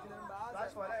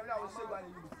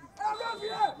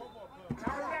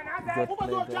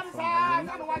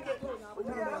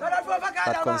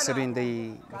 But considering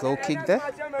the goal kick there,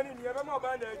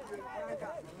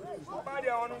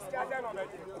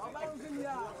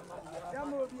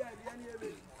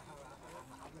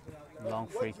 Long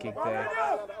free kick there.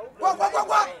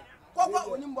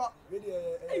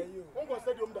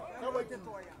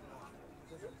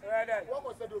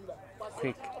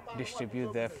 Quick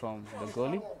distribute there from the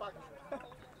goalie.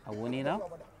 Awuni now.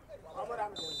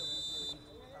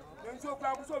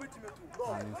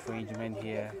 An infringement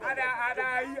here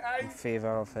in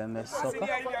favor of MS Soccer.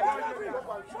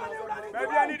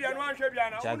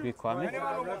 Jagri Kwame.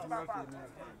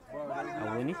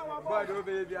 Awuni.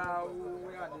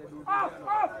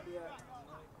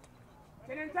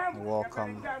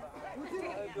 Welcome.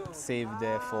 Save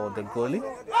there for the goalie.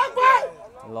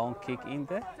 Long kick in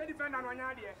there.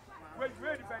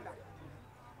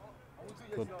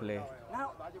 Good play.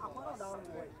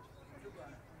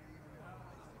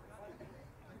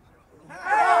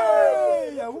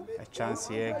 A chance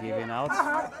here given out.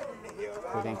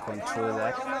 Couldn't control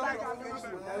that.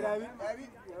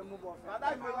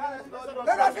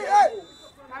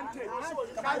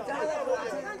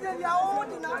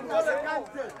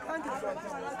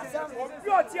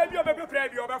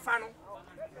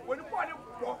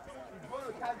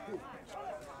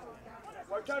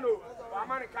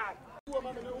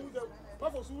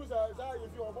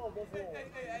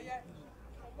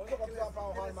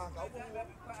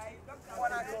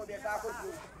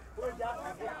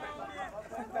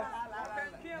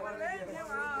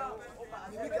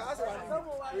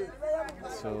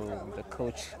 So the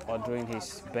coach ordering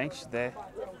his bench there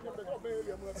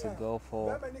to go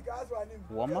for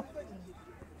warm-up.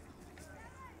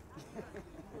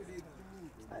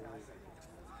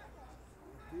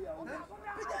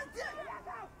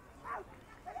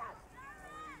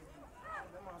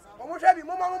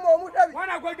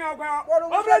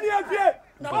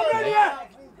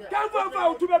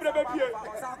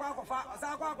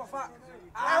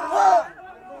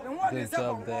 Good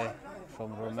job there from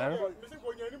Romero.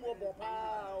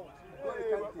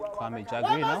 Kwame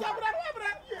Jagri now.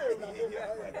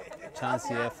 Chance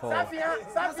here for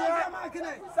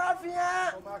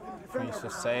Prince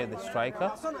Osei, the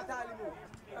striker.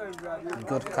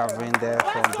 Good covering there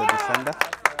from the defender.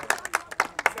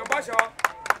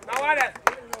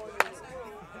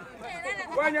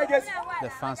 The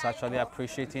fans actually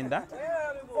appreciating that.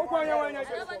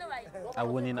 Are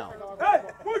winning now.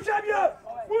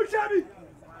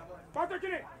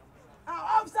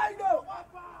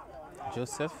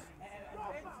 Joseph.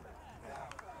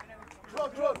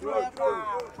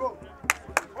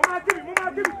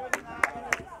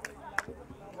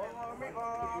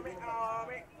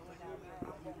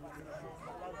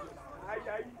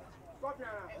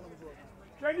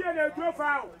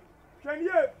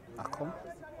 Akom.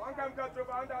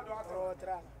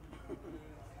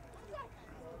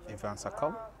 Evans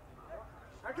Akom.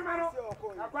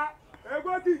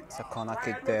 It's a corner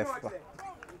kick there.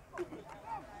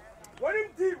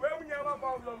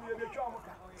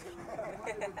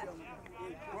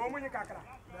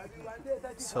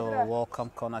 So welcome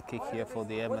corner kick here for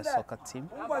the MS Soccer team.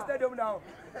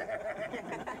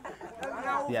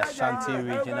 The Ashanti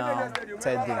Regional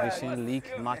 3rd Division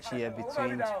League match here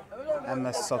between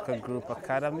MS Soccer Group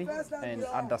Academy and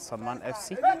ADASSAMMA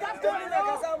FC.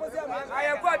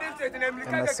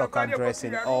 MS Soccer dressed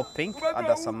in all pink,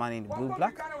 ADASSAMMA in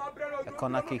blue-black. A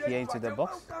corner kick here into the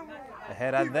box. A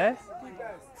header there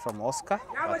from Oscar,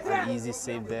 but an easy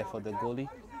save there for the goalie.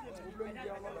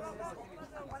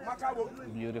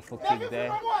 Beautiful kick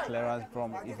there, clearance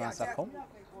from Evans Akom.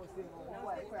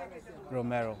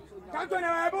 Romero.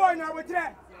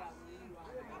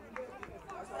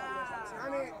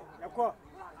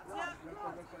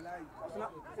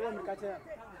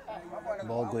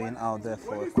 Ball going out there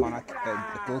for a corner,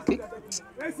 a goal kick.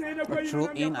 A throw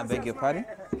in, I beg your pardon.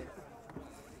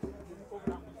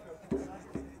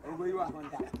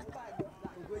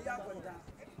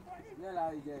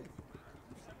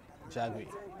 Jagri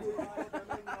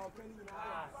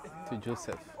to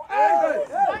Joseph.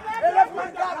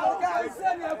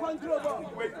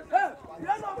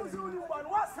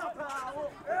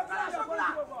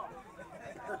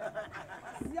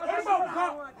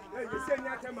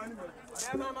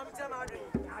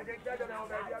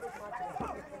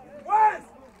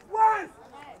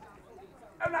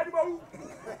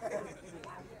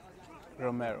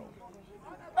 Romero.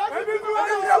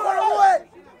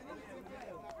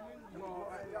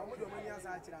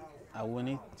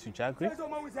 Awuni to Jagri.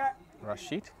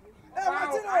 Rashid.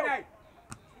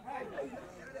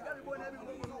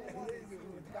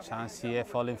 Chance here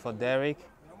falling for Derek.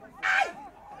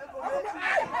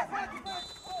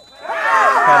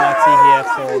 Penalty here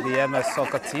for the MS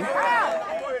Soccer team.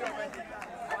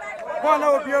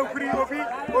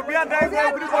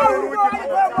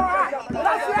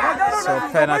 So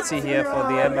penalty here for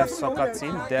the MS soccer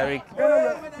team. Derek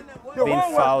being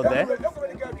fouled there.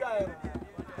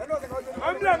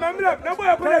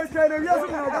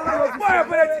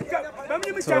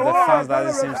 So the fans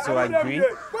doesn't seem to agree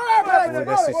with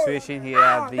the situation here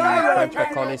at the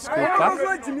Prempeh College School Park.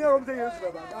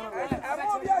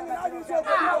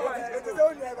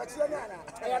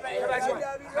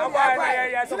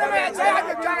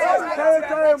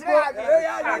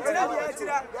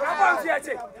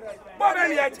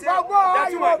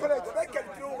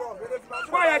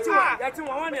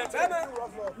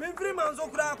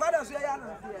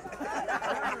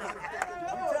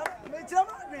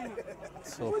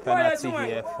 So penalty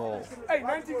here for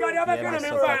the MS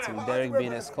soccer team. Derek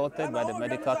being escorted by the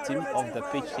medical team off the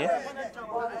pitch here.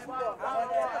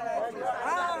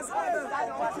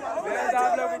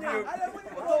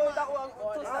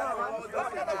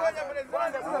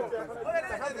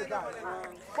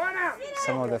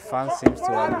 Some of the fans seem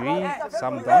to agree,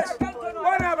 some don't.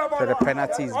 So the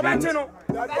penalty is being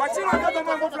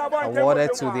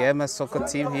awarded to the MS soccer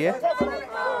team here.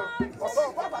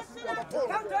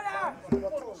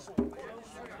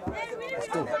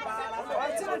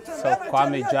 So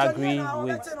Kwame Jagri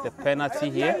with the penalty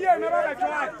here.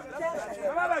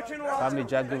 Kwame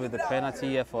Jagri with the penalty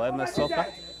here for MS Soccer.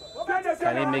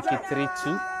 Can he make it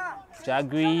 3-2?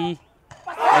 Jagri,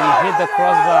 and he hit the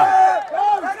crossbar.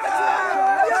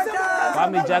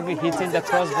 Kwame Jagri hitting the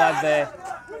crossbar there.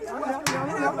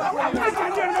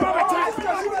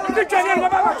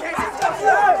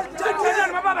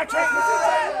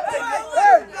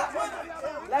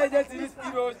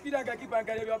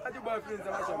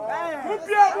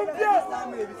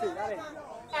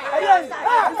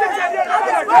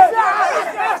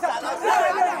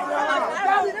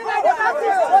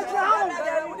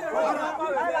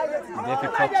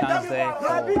 Difficult chance there for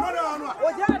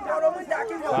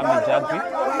Kwame Jagri.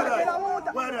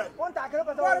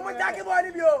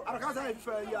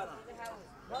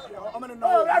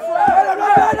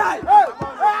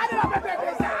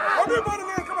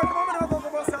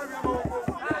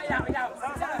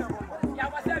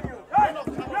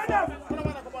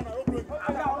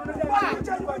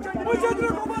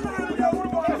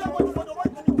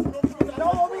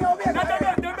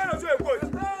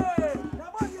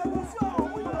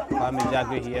 Kwame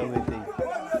Jagri here with the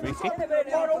free kick.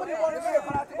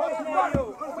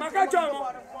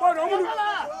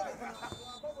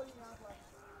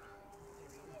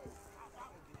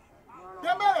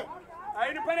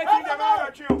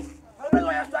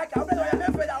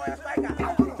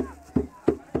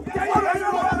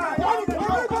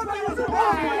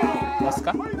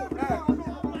 Oscar.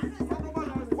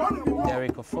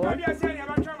 Derek Ofo.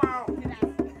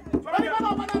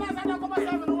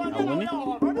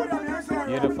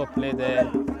 Beautiful play there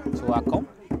to Akom.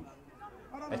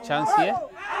 A chance here.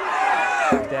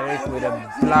 Derek with a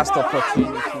blast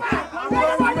opportunity.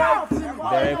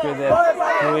 Derek with a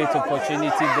great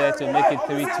opportunity there to make it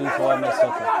 3-2 for MS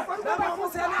Soccer.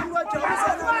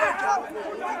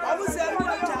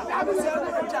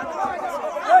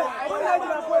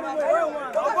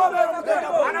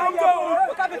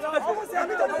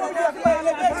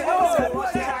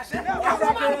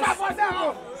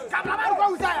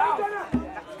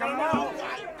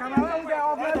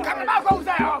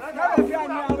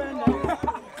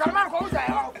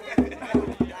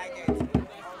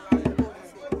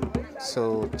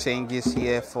 So changes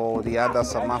here for the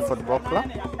ADASSAMMA Football Club.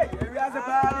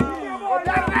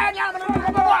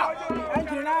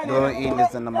 Going in is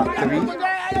the number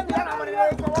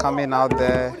 3. Coming out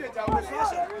there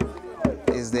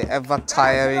is the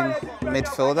ever-tiring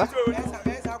midfielder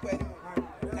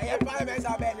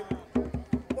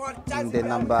in the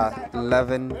number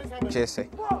 11 jersey.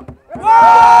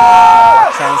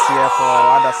 Chance here for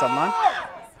ADASSAMMA.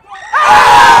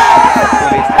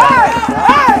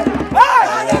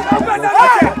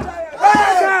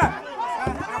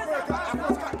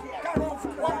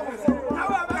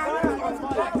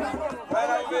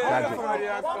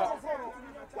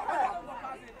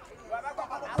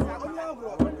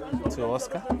 To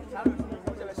Oscar.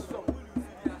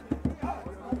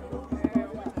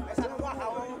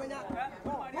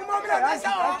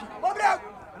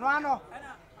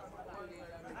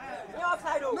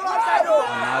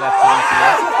 Another chance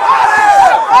here.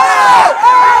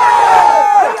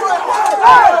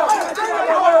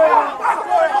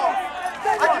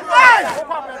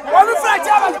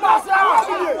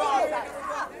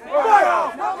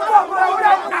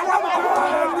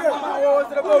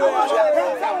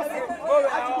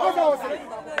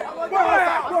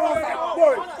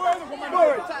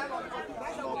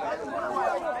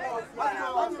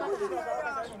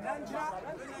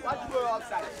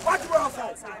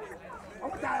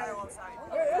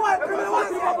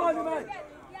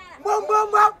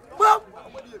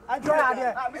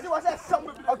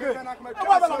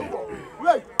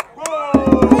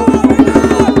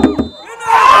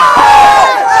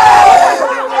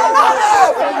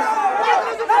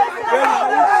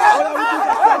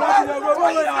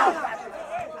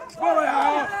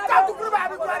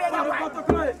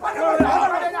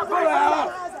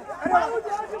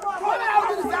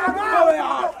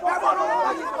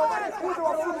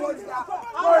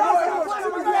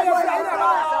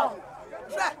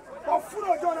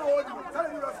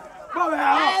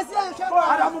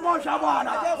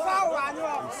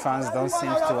 Fans don't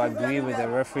seem to agree with the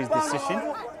referee's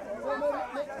decision.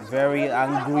 Very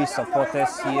angry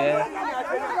supporters here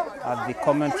at the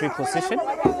commentary position.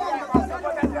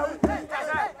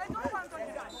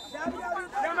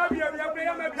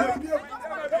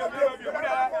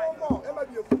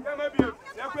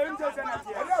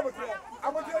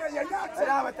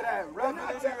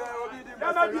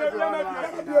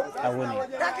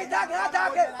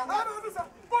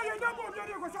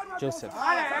 Joseph.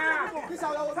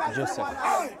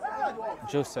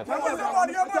 Joseph.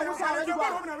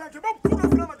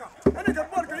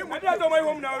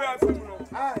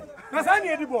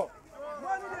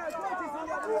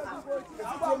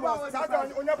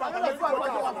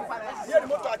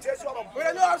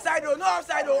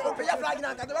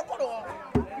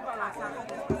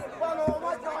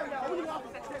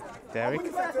 Derek.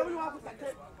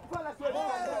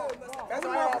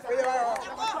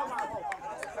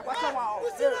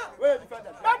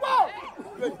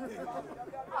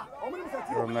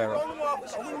 Romero.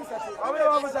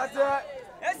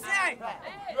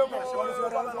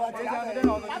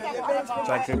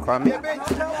 Jackie Kwame.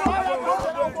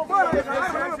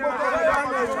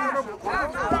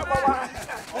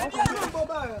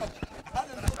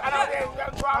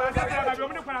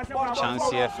 Chance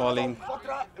here falling.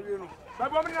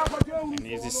 An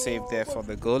easy save there for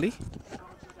the goalie.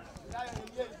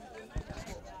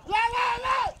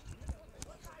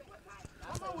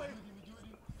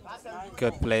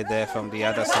 Good play there from the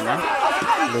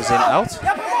ADASSAMMA. Losing out.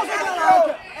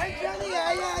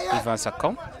 Ivan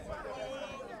Sakom.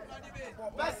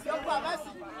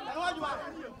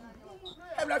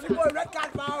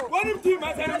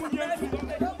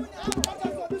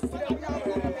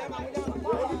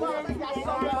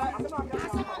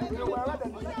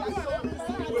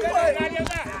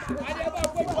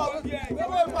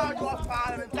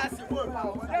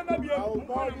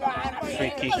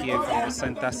 Free kick here from the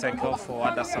center circle for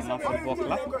ADASSAMMA Football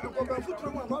Club.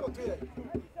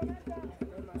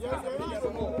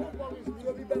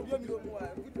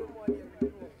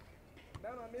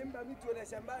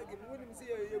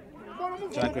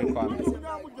 Jagre Kwame.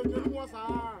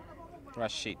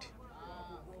 Rashid.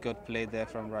 Good play there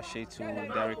from Rashid to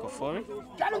Derek Ofori.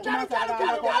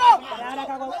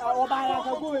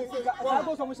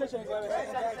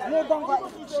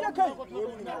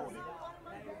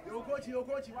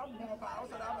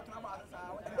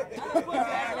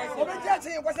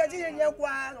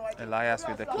 Elias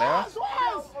with the clearance.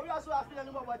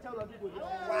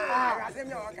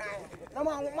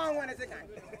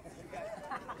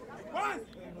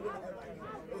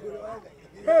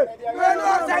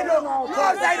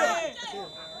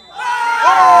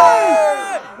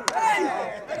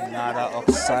 Another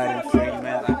offside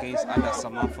infringement against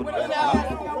ADASSAMMA Football Club.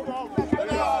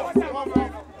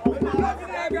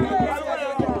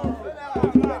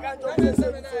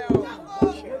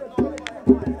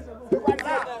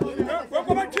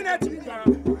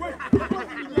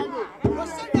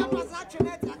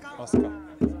 Oscar.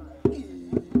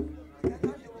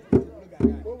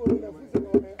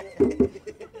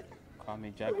 Kwame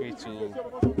Jagri to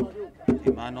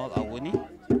Emmanuel Awuni.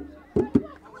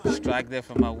 Strike there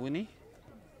from Awuni.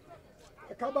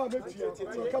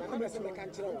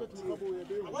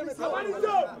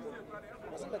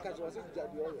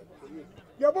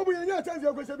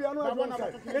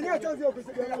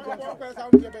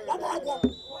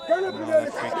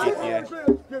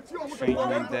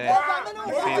 Infringement there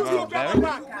in favor of Derek.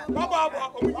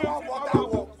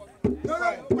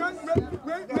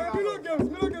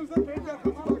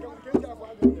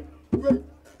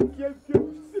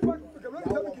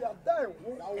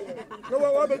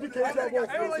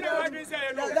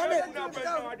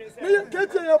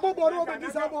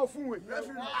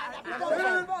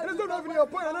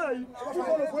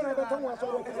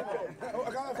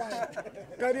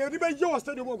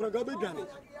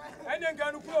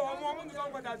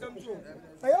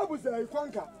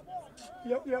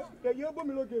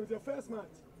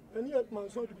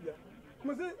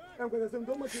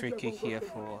 Free kick here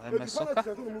for ADASSAMMA.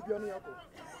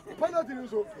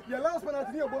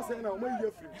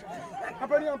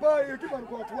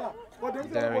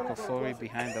 Derek Ofori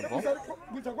behind the ball.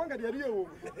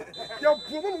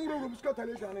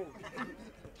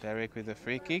 Derek with a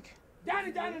free kick.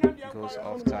 Goes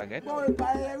off target.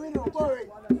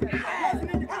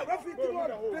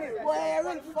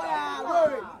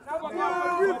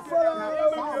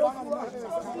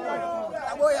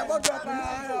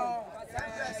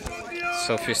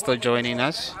 So if you're still joining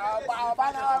us,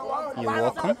 you're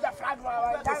welcome.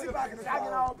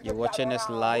 You're watching us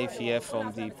live here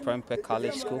from the Prempeh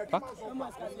College School Park.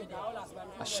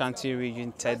 Ashanti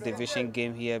Region 3rd Division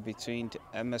game here between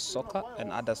MS Soccer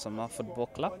and ADASSAMMA Football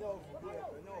Club.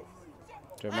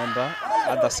 Remember,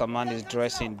 ADASSAMMA is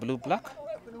dressed in blue-black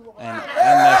and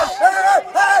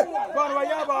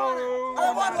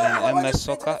MS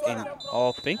Soccer in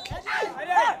all pink.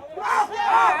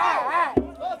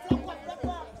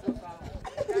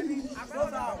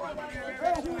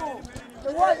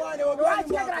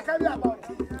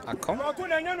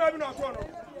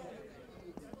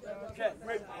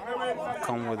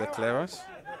 Come with the clearance.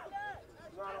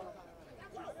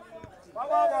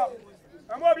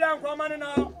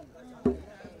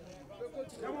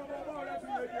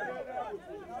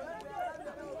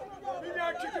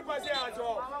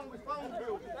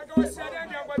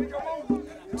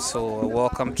 So a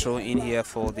welcome throw in here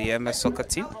for the MS Soccer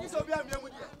team.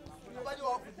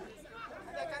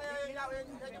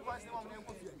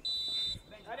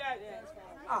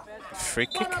 Free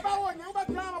kick.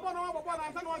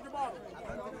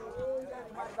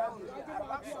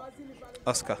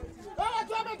 Oscar.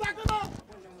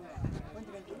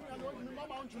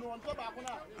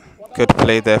 Good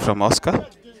play there from Oscar.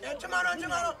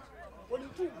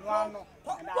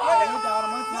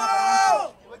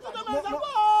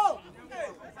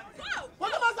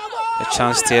 A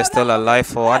chance here still alive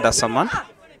for ADASSAMMA.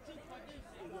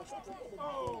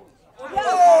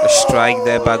 A strike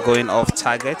there by going off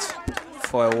target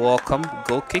for a welcome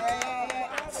goal kick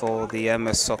for the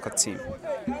MS Soccer team.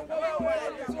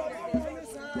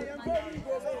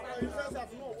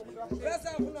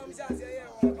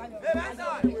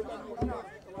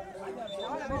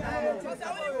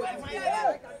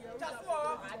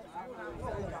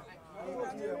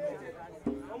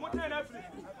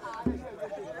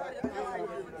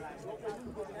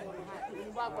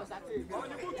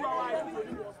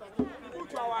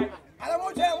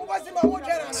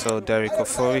 So Derek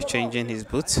Ofori changing his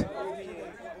boots.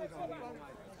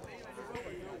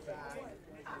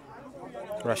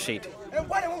 Rashid.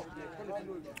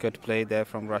 Good play there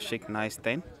from Rashid, nice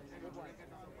thing.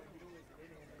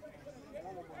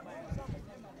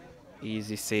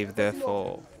 Easy save there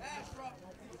for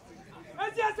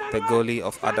the goalie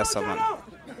of ADASSAMMA,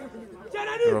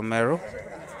 Romero.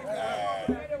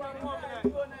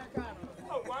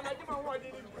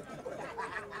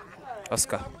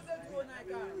 Oscar.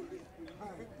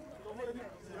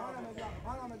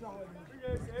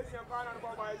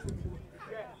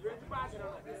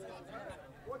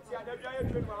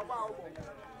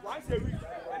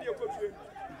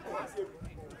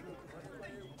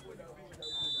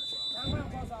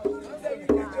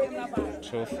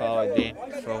 Throw foul again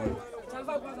from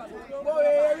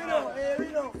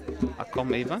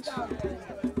Akom Evans.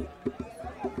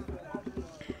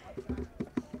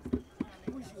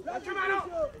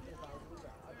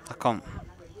 Akom.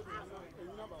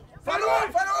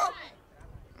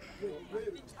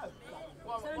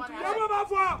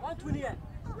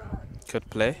 Good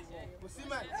play.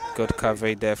 Good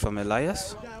coverage there from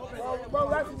Elias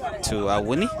to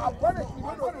Awuni.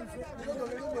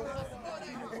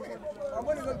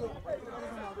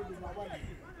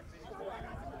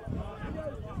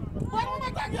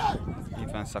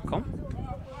 Evans Akom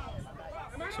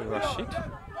to Rashid.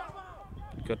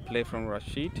 Good play from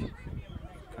Rashid.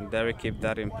 Can Derek keep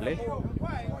that in play?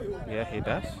 Yeah, he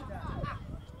does.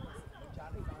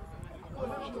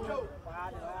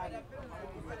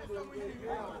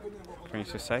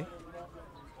 Prince Usai.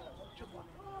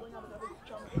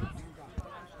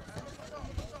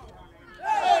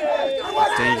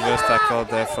 Dangerous tackle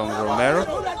there from Romero.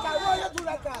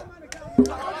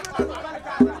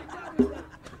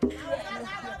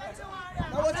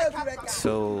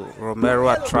 So Romero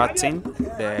attracting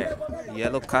the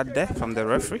yellow card there from the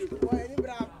referee.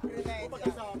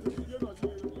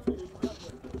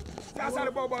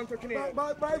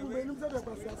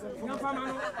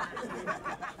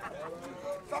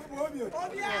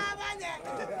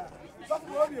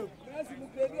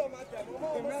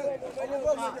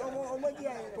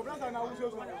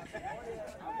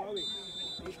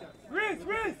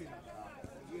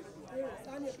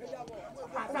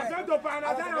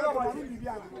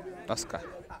 Oscar.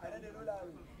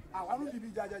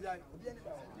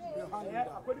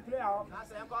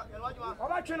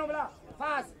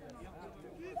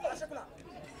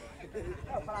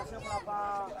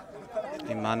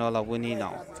 Emmanuel Awuni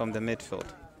now from the midfield.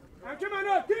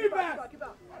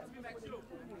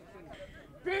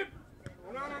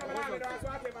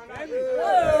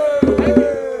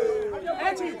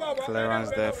 Clearance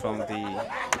there from the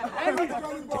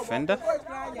defender.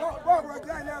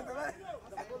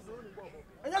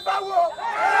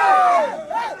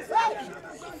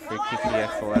 Free kick here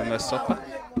for MS Soccer.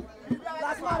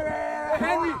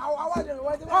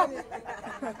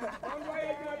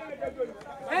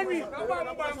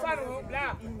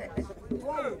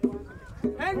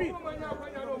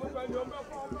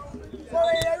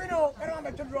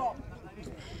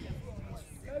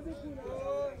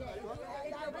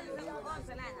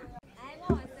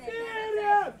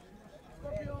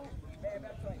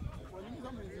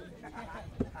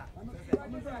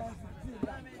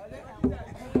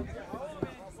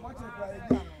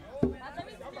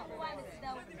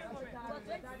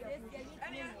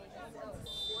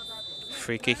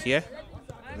 Free kick here,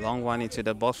 long one into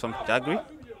the box from Jagri.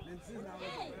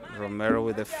 Romero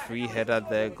with a free header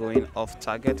there, going off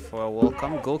target for a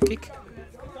welcome goal kick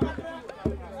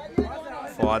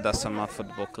for ADASSAMMA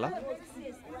Football Club.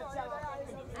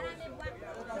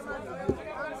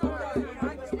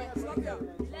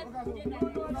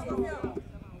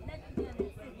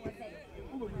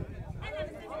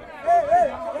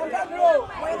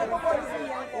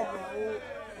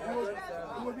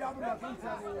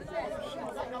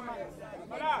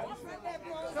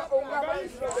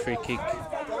 Free kick,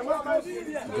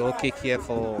 goal kick here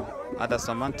for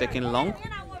ADASSAMMA, taking long.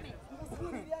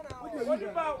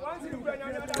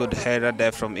 Good header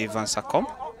there from Ivan Sakom.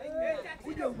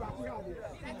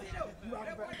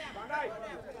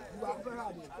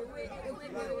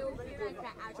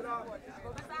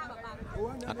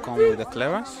 Sakom with the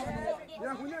clearance.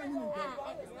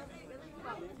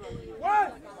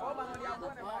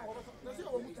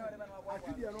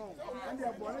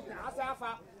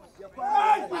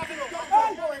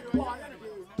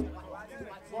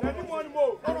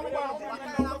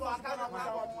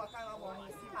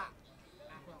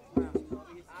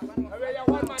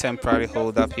 Temporary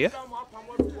hold up here.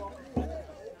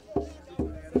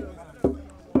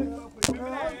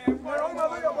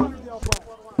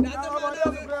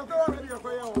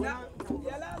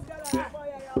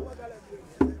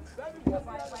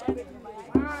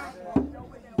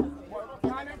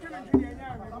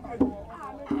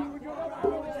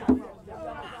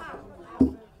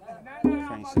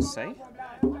 Say.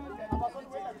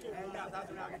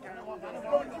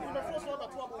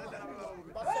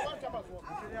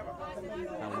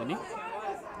 Awuni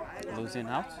losing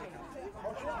out.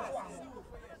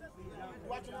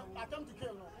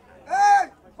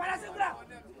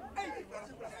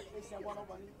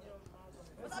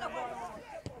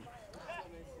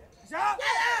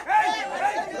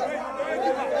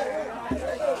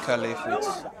 Khalif with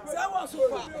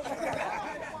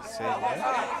say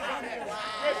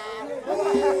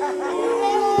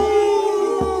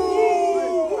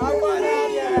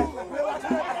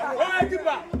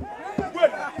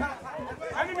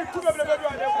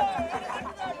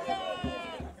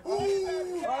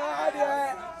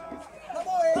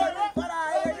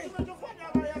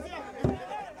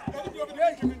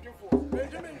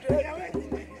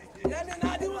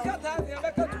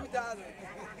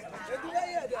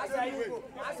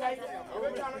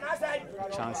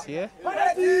chance here.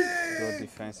 Good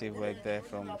defensive work there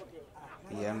from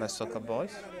the MS Soccer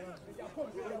boys.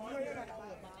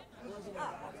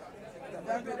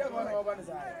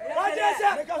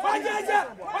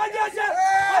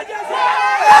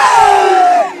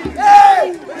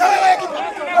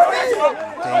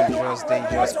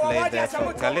 Dangerous play there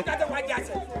from Khalid.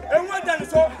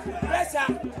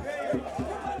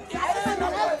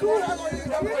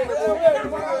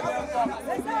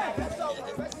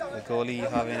 The goalie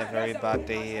having a very bad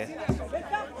day here.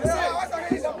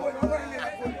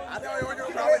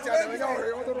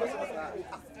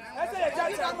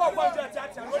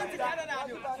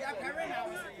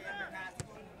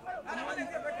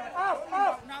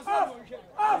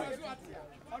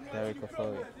 Derek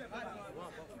Ofori.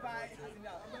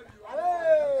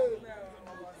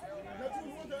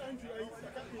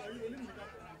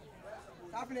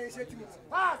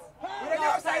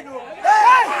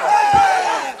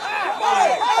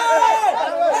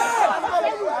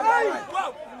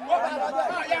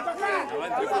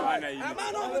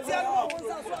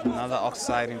 Another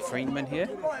offside infringement here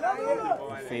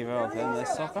in favor of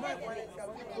MLS Soccer.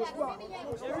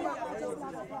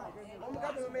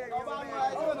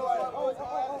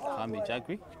 Kami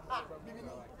Jagri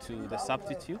to the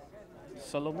substitute,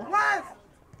 Solomon.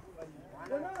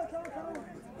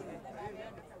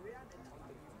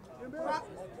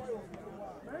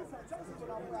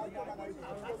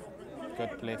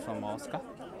 Good play from Oscar.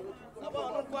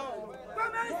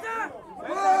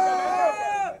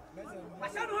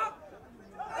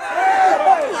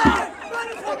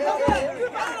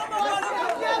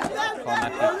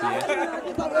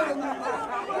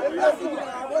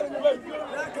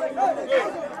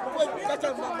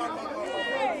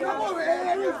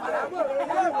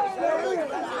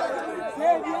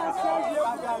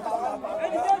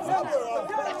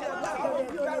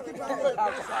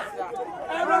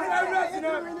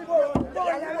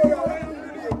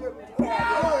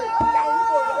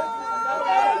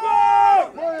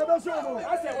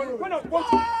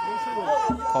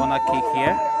 Corner kick here. Corner kick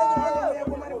here.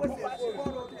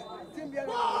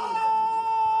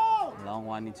 Long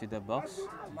one into the box.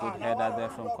 Good header there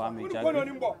from Kwame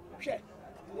Jagri.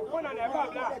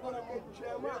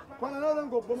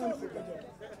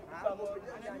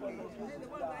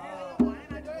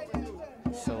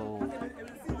 So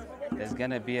there's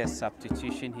gonna be a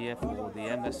substitution here for the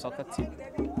MS Soccer team.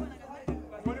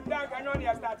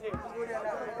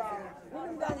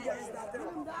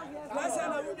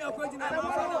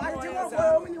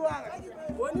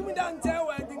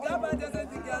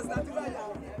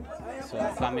 So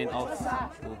coming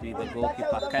off will be the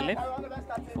goalkeeper Caleb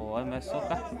for MS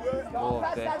Soccer. Go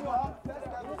up there.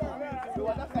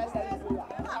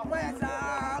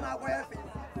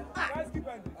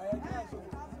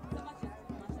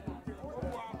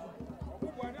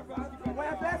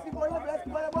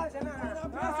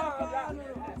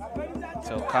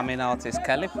 So coming out is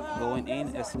Caleb, going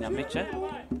in is Nyamiche.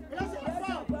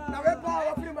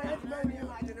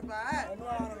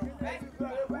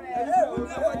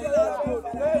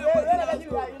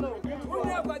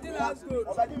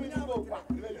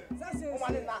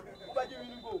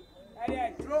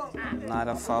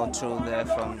 Another foul throw there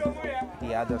from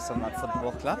the ADASSAMMA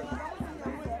Football Club.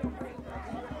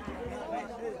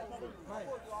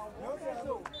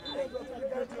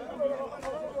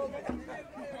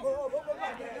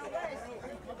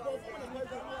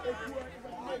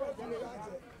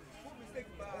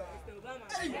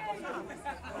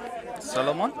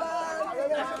 Solomon.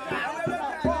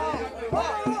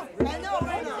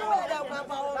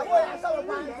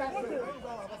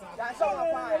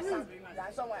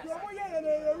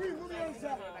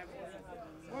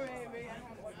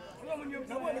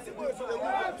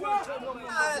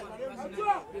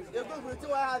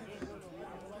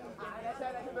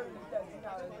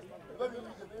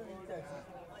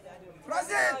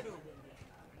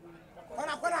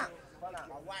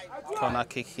 Corner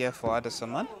kick here for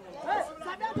ADASSAMMA.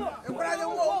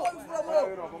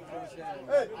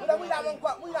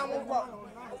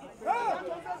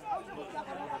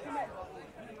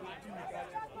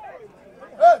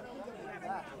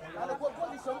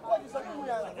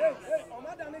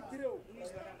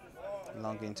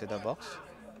 Long into the box.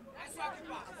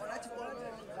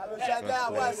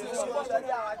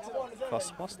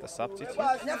 Cosmos, the substitute.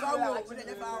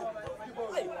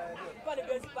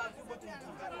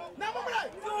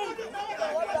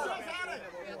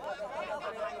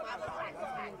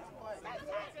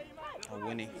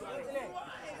 Winnie.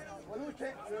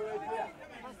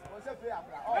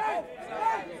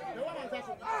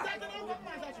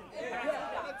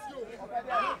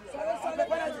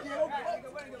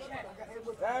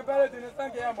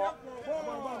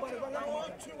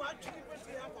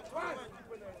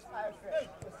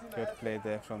 Good play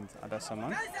there from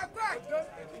ADASSAMMA.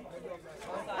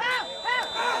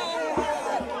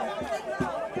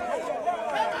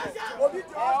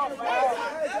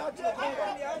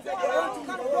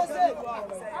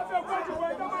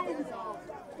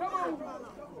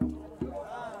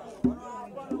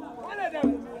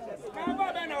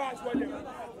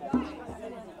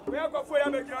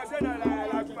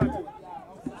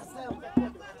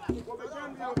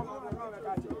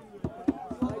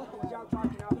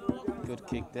 Good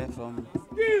kick there from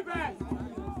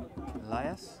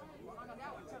Elias.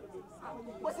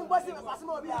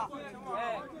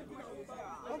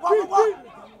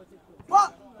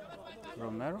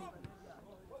 Romero.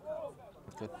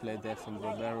 Good play there from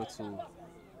Romero to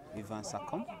Ivan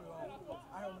Sakom.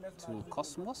 To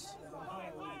Cosmos.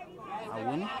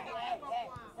 Awuni.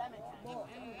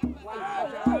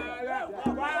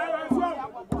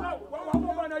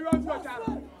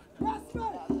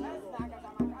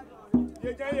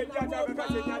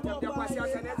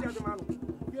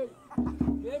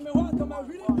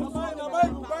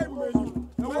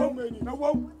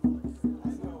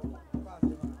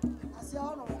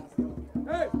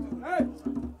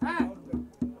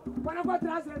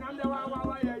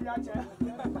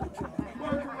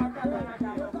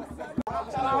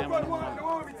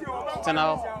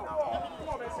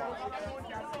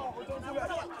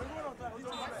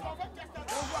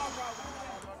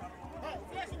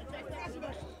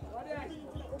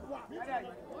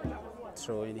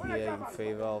 Throw in here in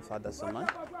favor of ADASSAMMA.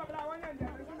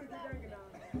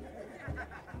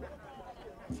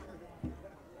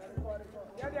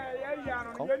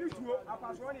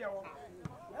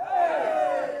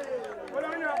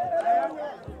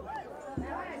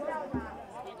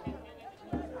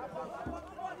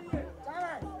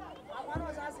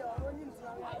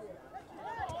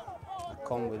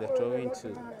 Come with the throw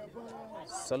into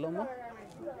Solomon.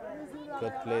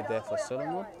 Good play there for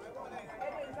Solomon.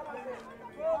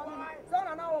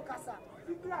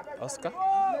 Oscar,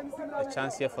 a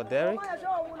chance here for Derek.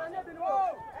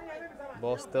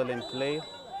 Ball still in play.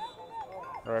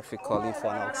 Referee calling for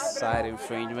an outside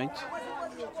infringement.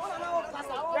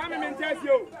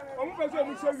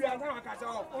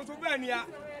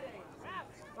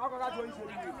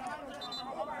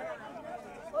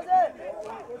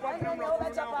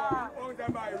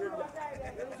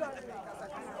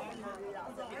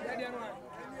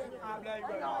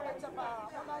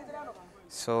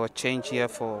 So a change here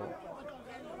for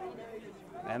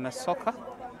KMA Soccer.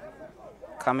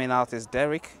 Coming out is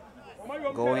Derek.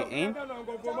 Going in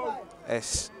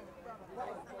is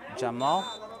Jamal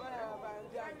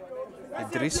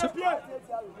Idrisu.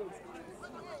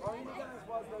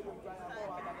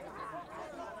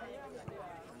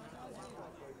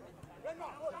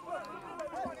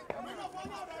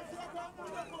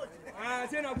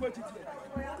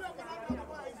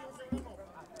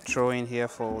 Throw in here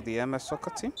for the KMA Soccer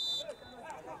team.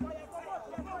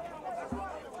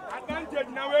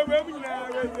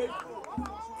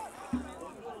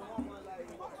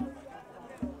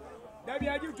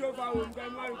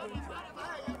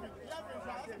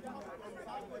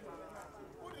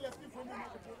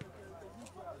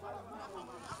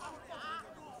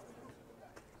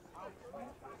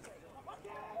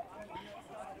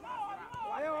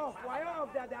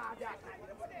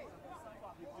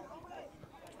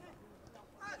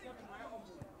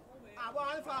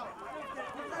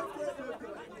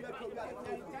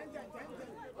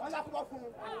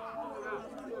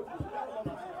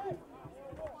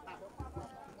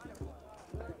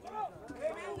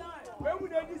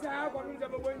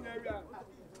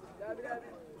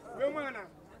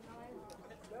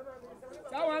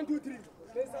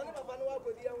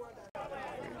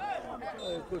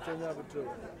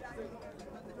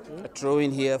 A throw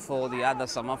in here for the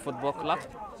ADASSAMMA Football Club.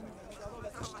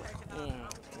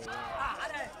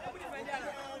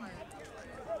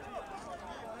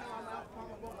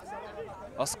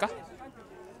 Oscar.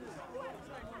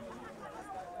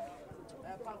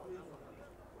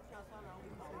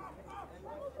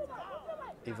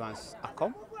 Evans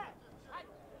Akom.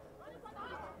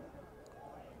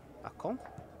 Akom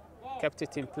kept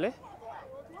it in play.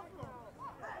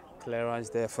 Clearance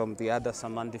there from the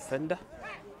ADASSAMMA defender.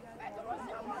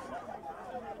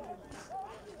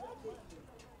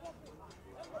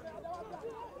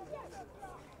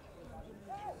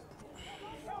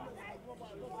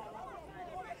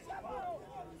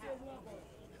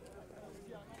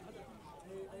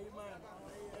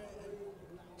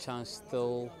 Chance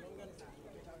still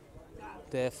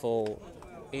there for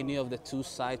any of the two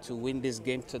sides to win this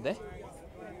game today.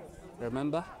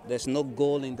 Remember, there's no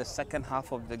goal in the second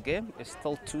half of the game. It's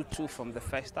still 2-2 from the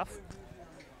first half.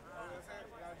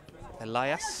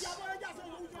 Elias,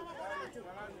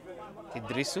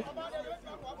 Idrisu,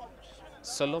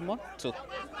 Solomon to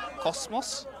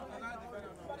Cosmos.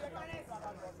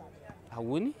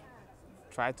 Awuni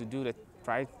trying to do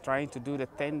the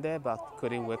 10 there, but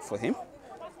couldn't work for him.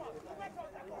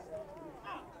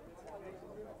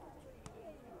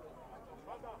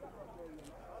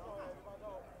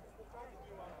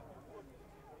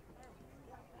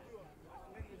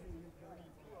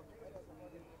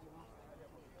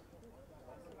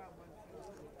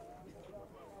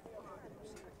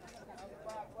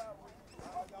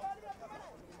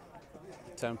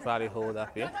 temporary hold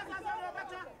up here.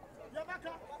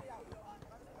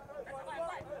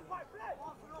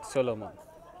 Solomon.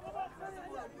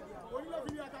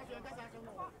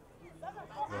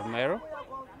 Romero.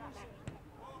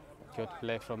 Good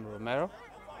play from Romero.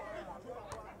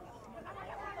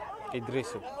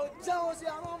 Idrisu.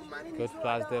 Good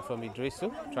pass there from Idrisu,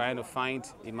 trying to find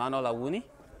Emmanuel Awuni.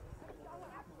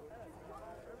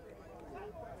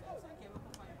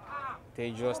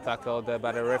 Dangerous tackle there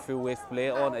by the referee. With play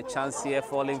on, a chance here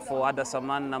falling for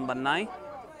ADASSAMMA, number 9.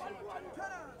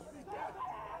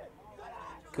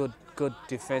 Good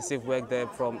defensive work there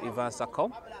from Ivan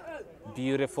Sakom.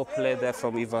 Beautiful play there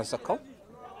from Ivan Sakom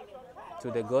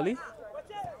to the goalie.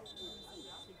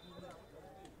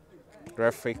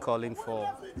 Referee calling for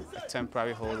a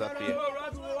temporary hold up here.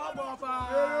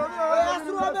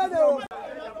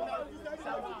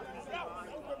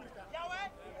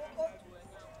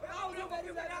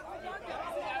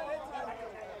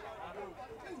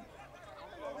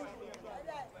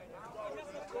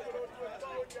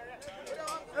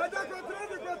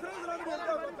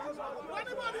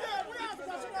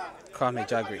 KMA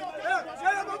Jagri.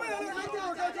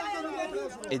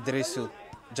 Idrisu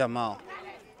Jamal.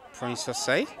 Prince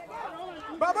Osei.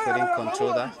 Couldn't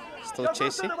control that. Still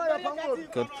chasing.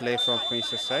 Good play from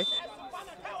Prince Osei.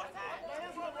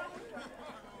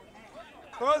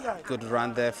 Good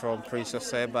run there from Prince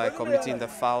Osei by committing the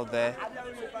foul there.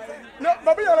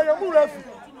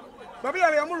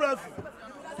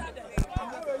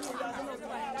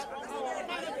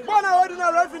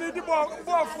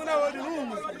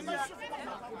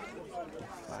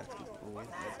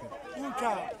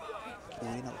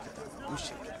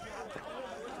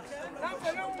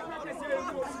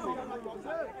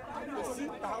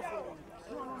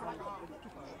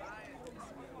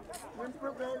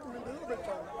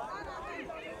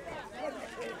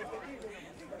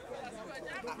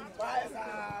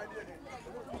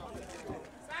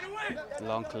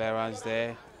 Long clearance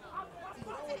there.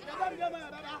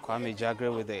 KMA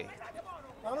Jagri with a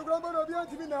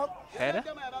header.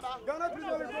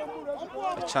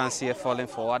 A chance here falling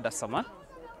for ADASSAMMA.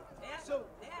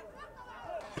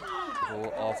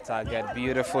 Go off target.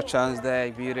 Beautiful chance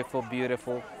there.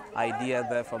 Beautiful idea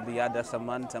there from the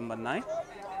ADASSAMMA, number 9.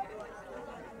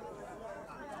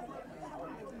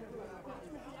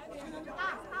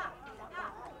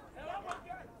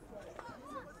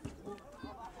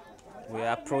 We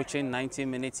are approaching 90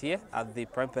 minutes here at the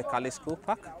Prempeh School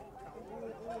Park.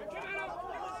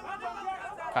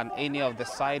 Can any of the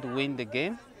side win the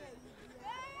game?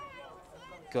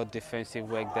 Good defensive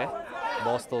work there.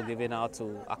 Ball still given out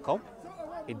to Akom.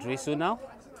 Idrisu now.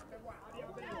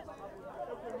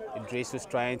 Idrisu's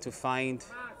trying to find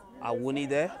Awuni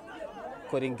there.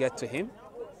 Couldn't get to him.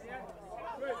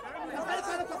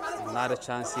 Another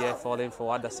chance here falling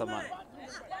for ADASSAMMA.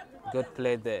 Good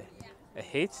play there. A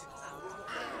hit.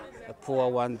 A poor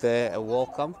one there. A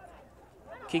welcome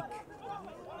kick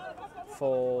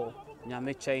for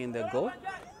Nyamiche in the goal.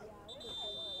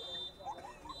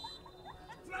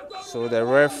 So the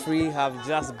referee have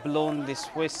just blown this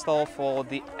whistle for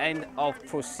the end of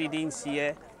proceedings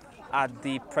here at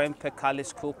the Prempeh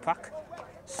School Park.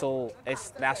 So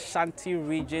it's the Ashanti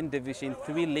Region Division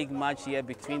 3 League match here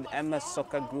between MS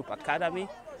Soccer Group Academy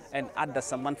and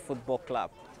ADASSAMMA Football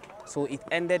Club. So it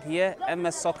ended here,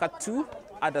 MS Soccer 2,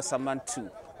 ADASSAMMA 2.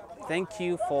 Thank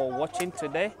you for watching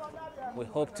today. We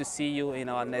hope to see you in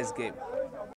our next game.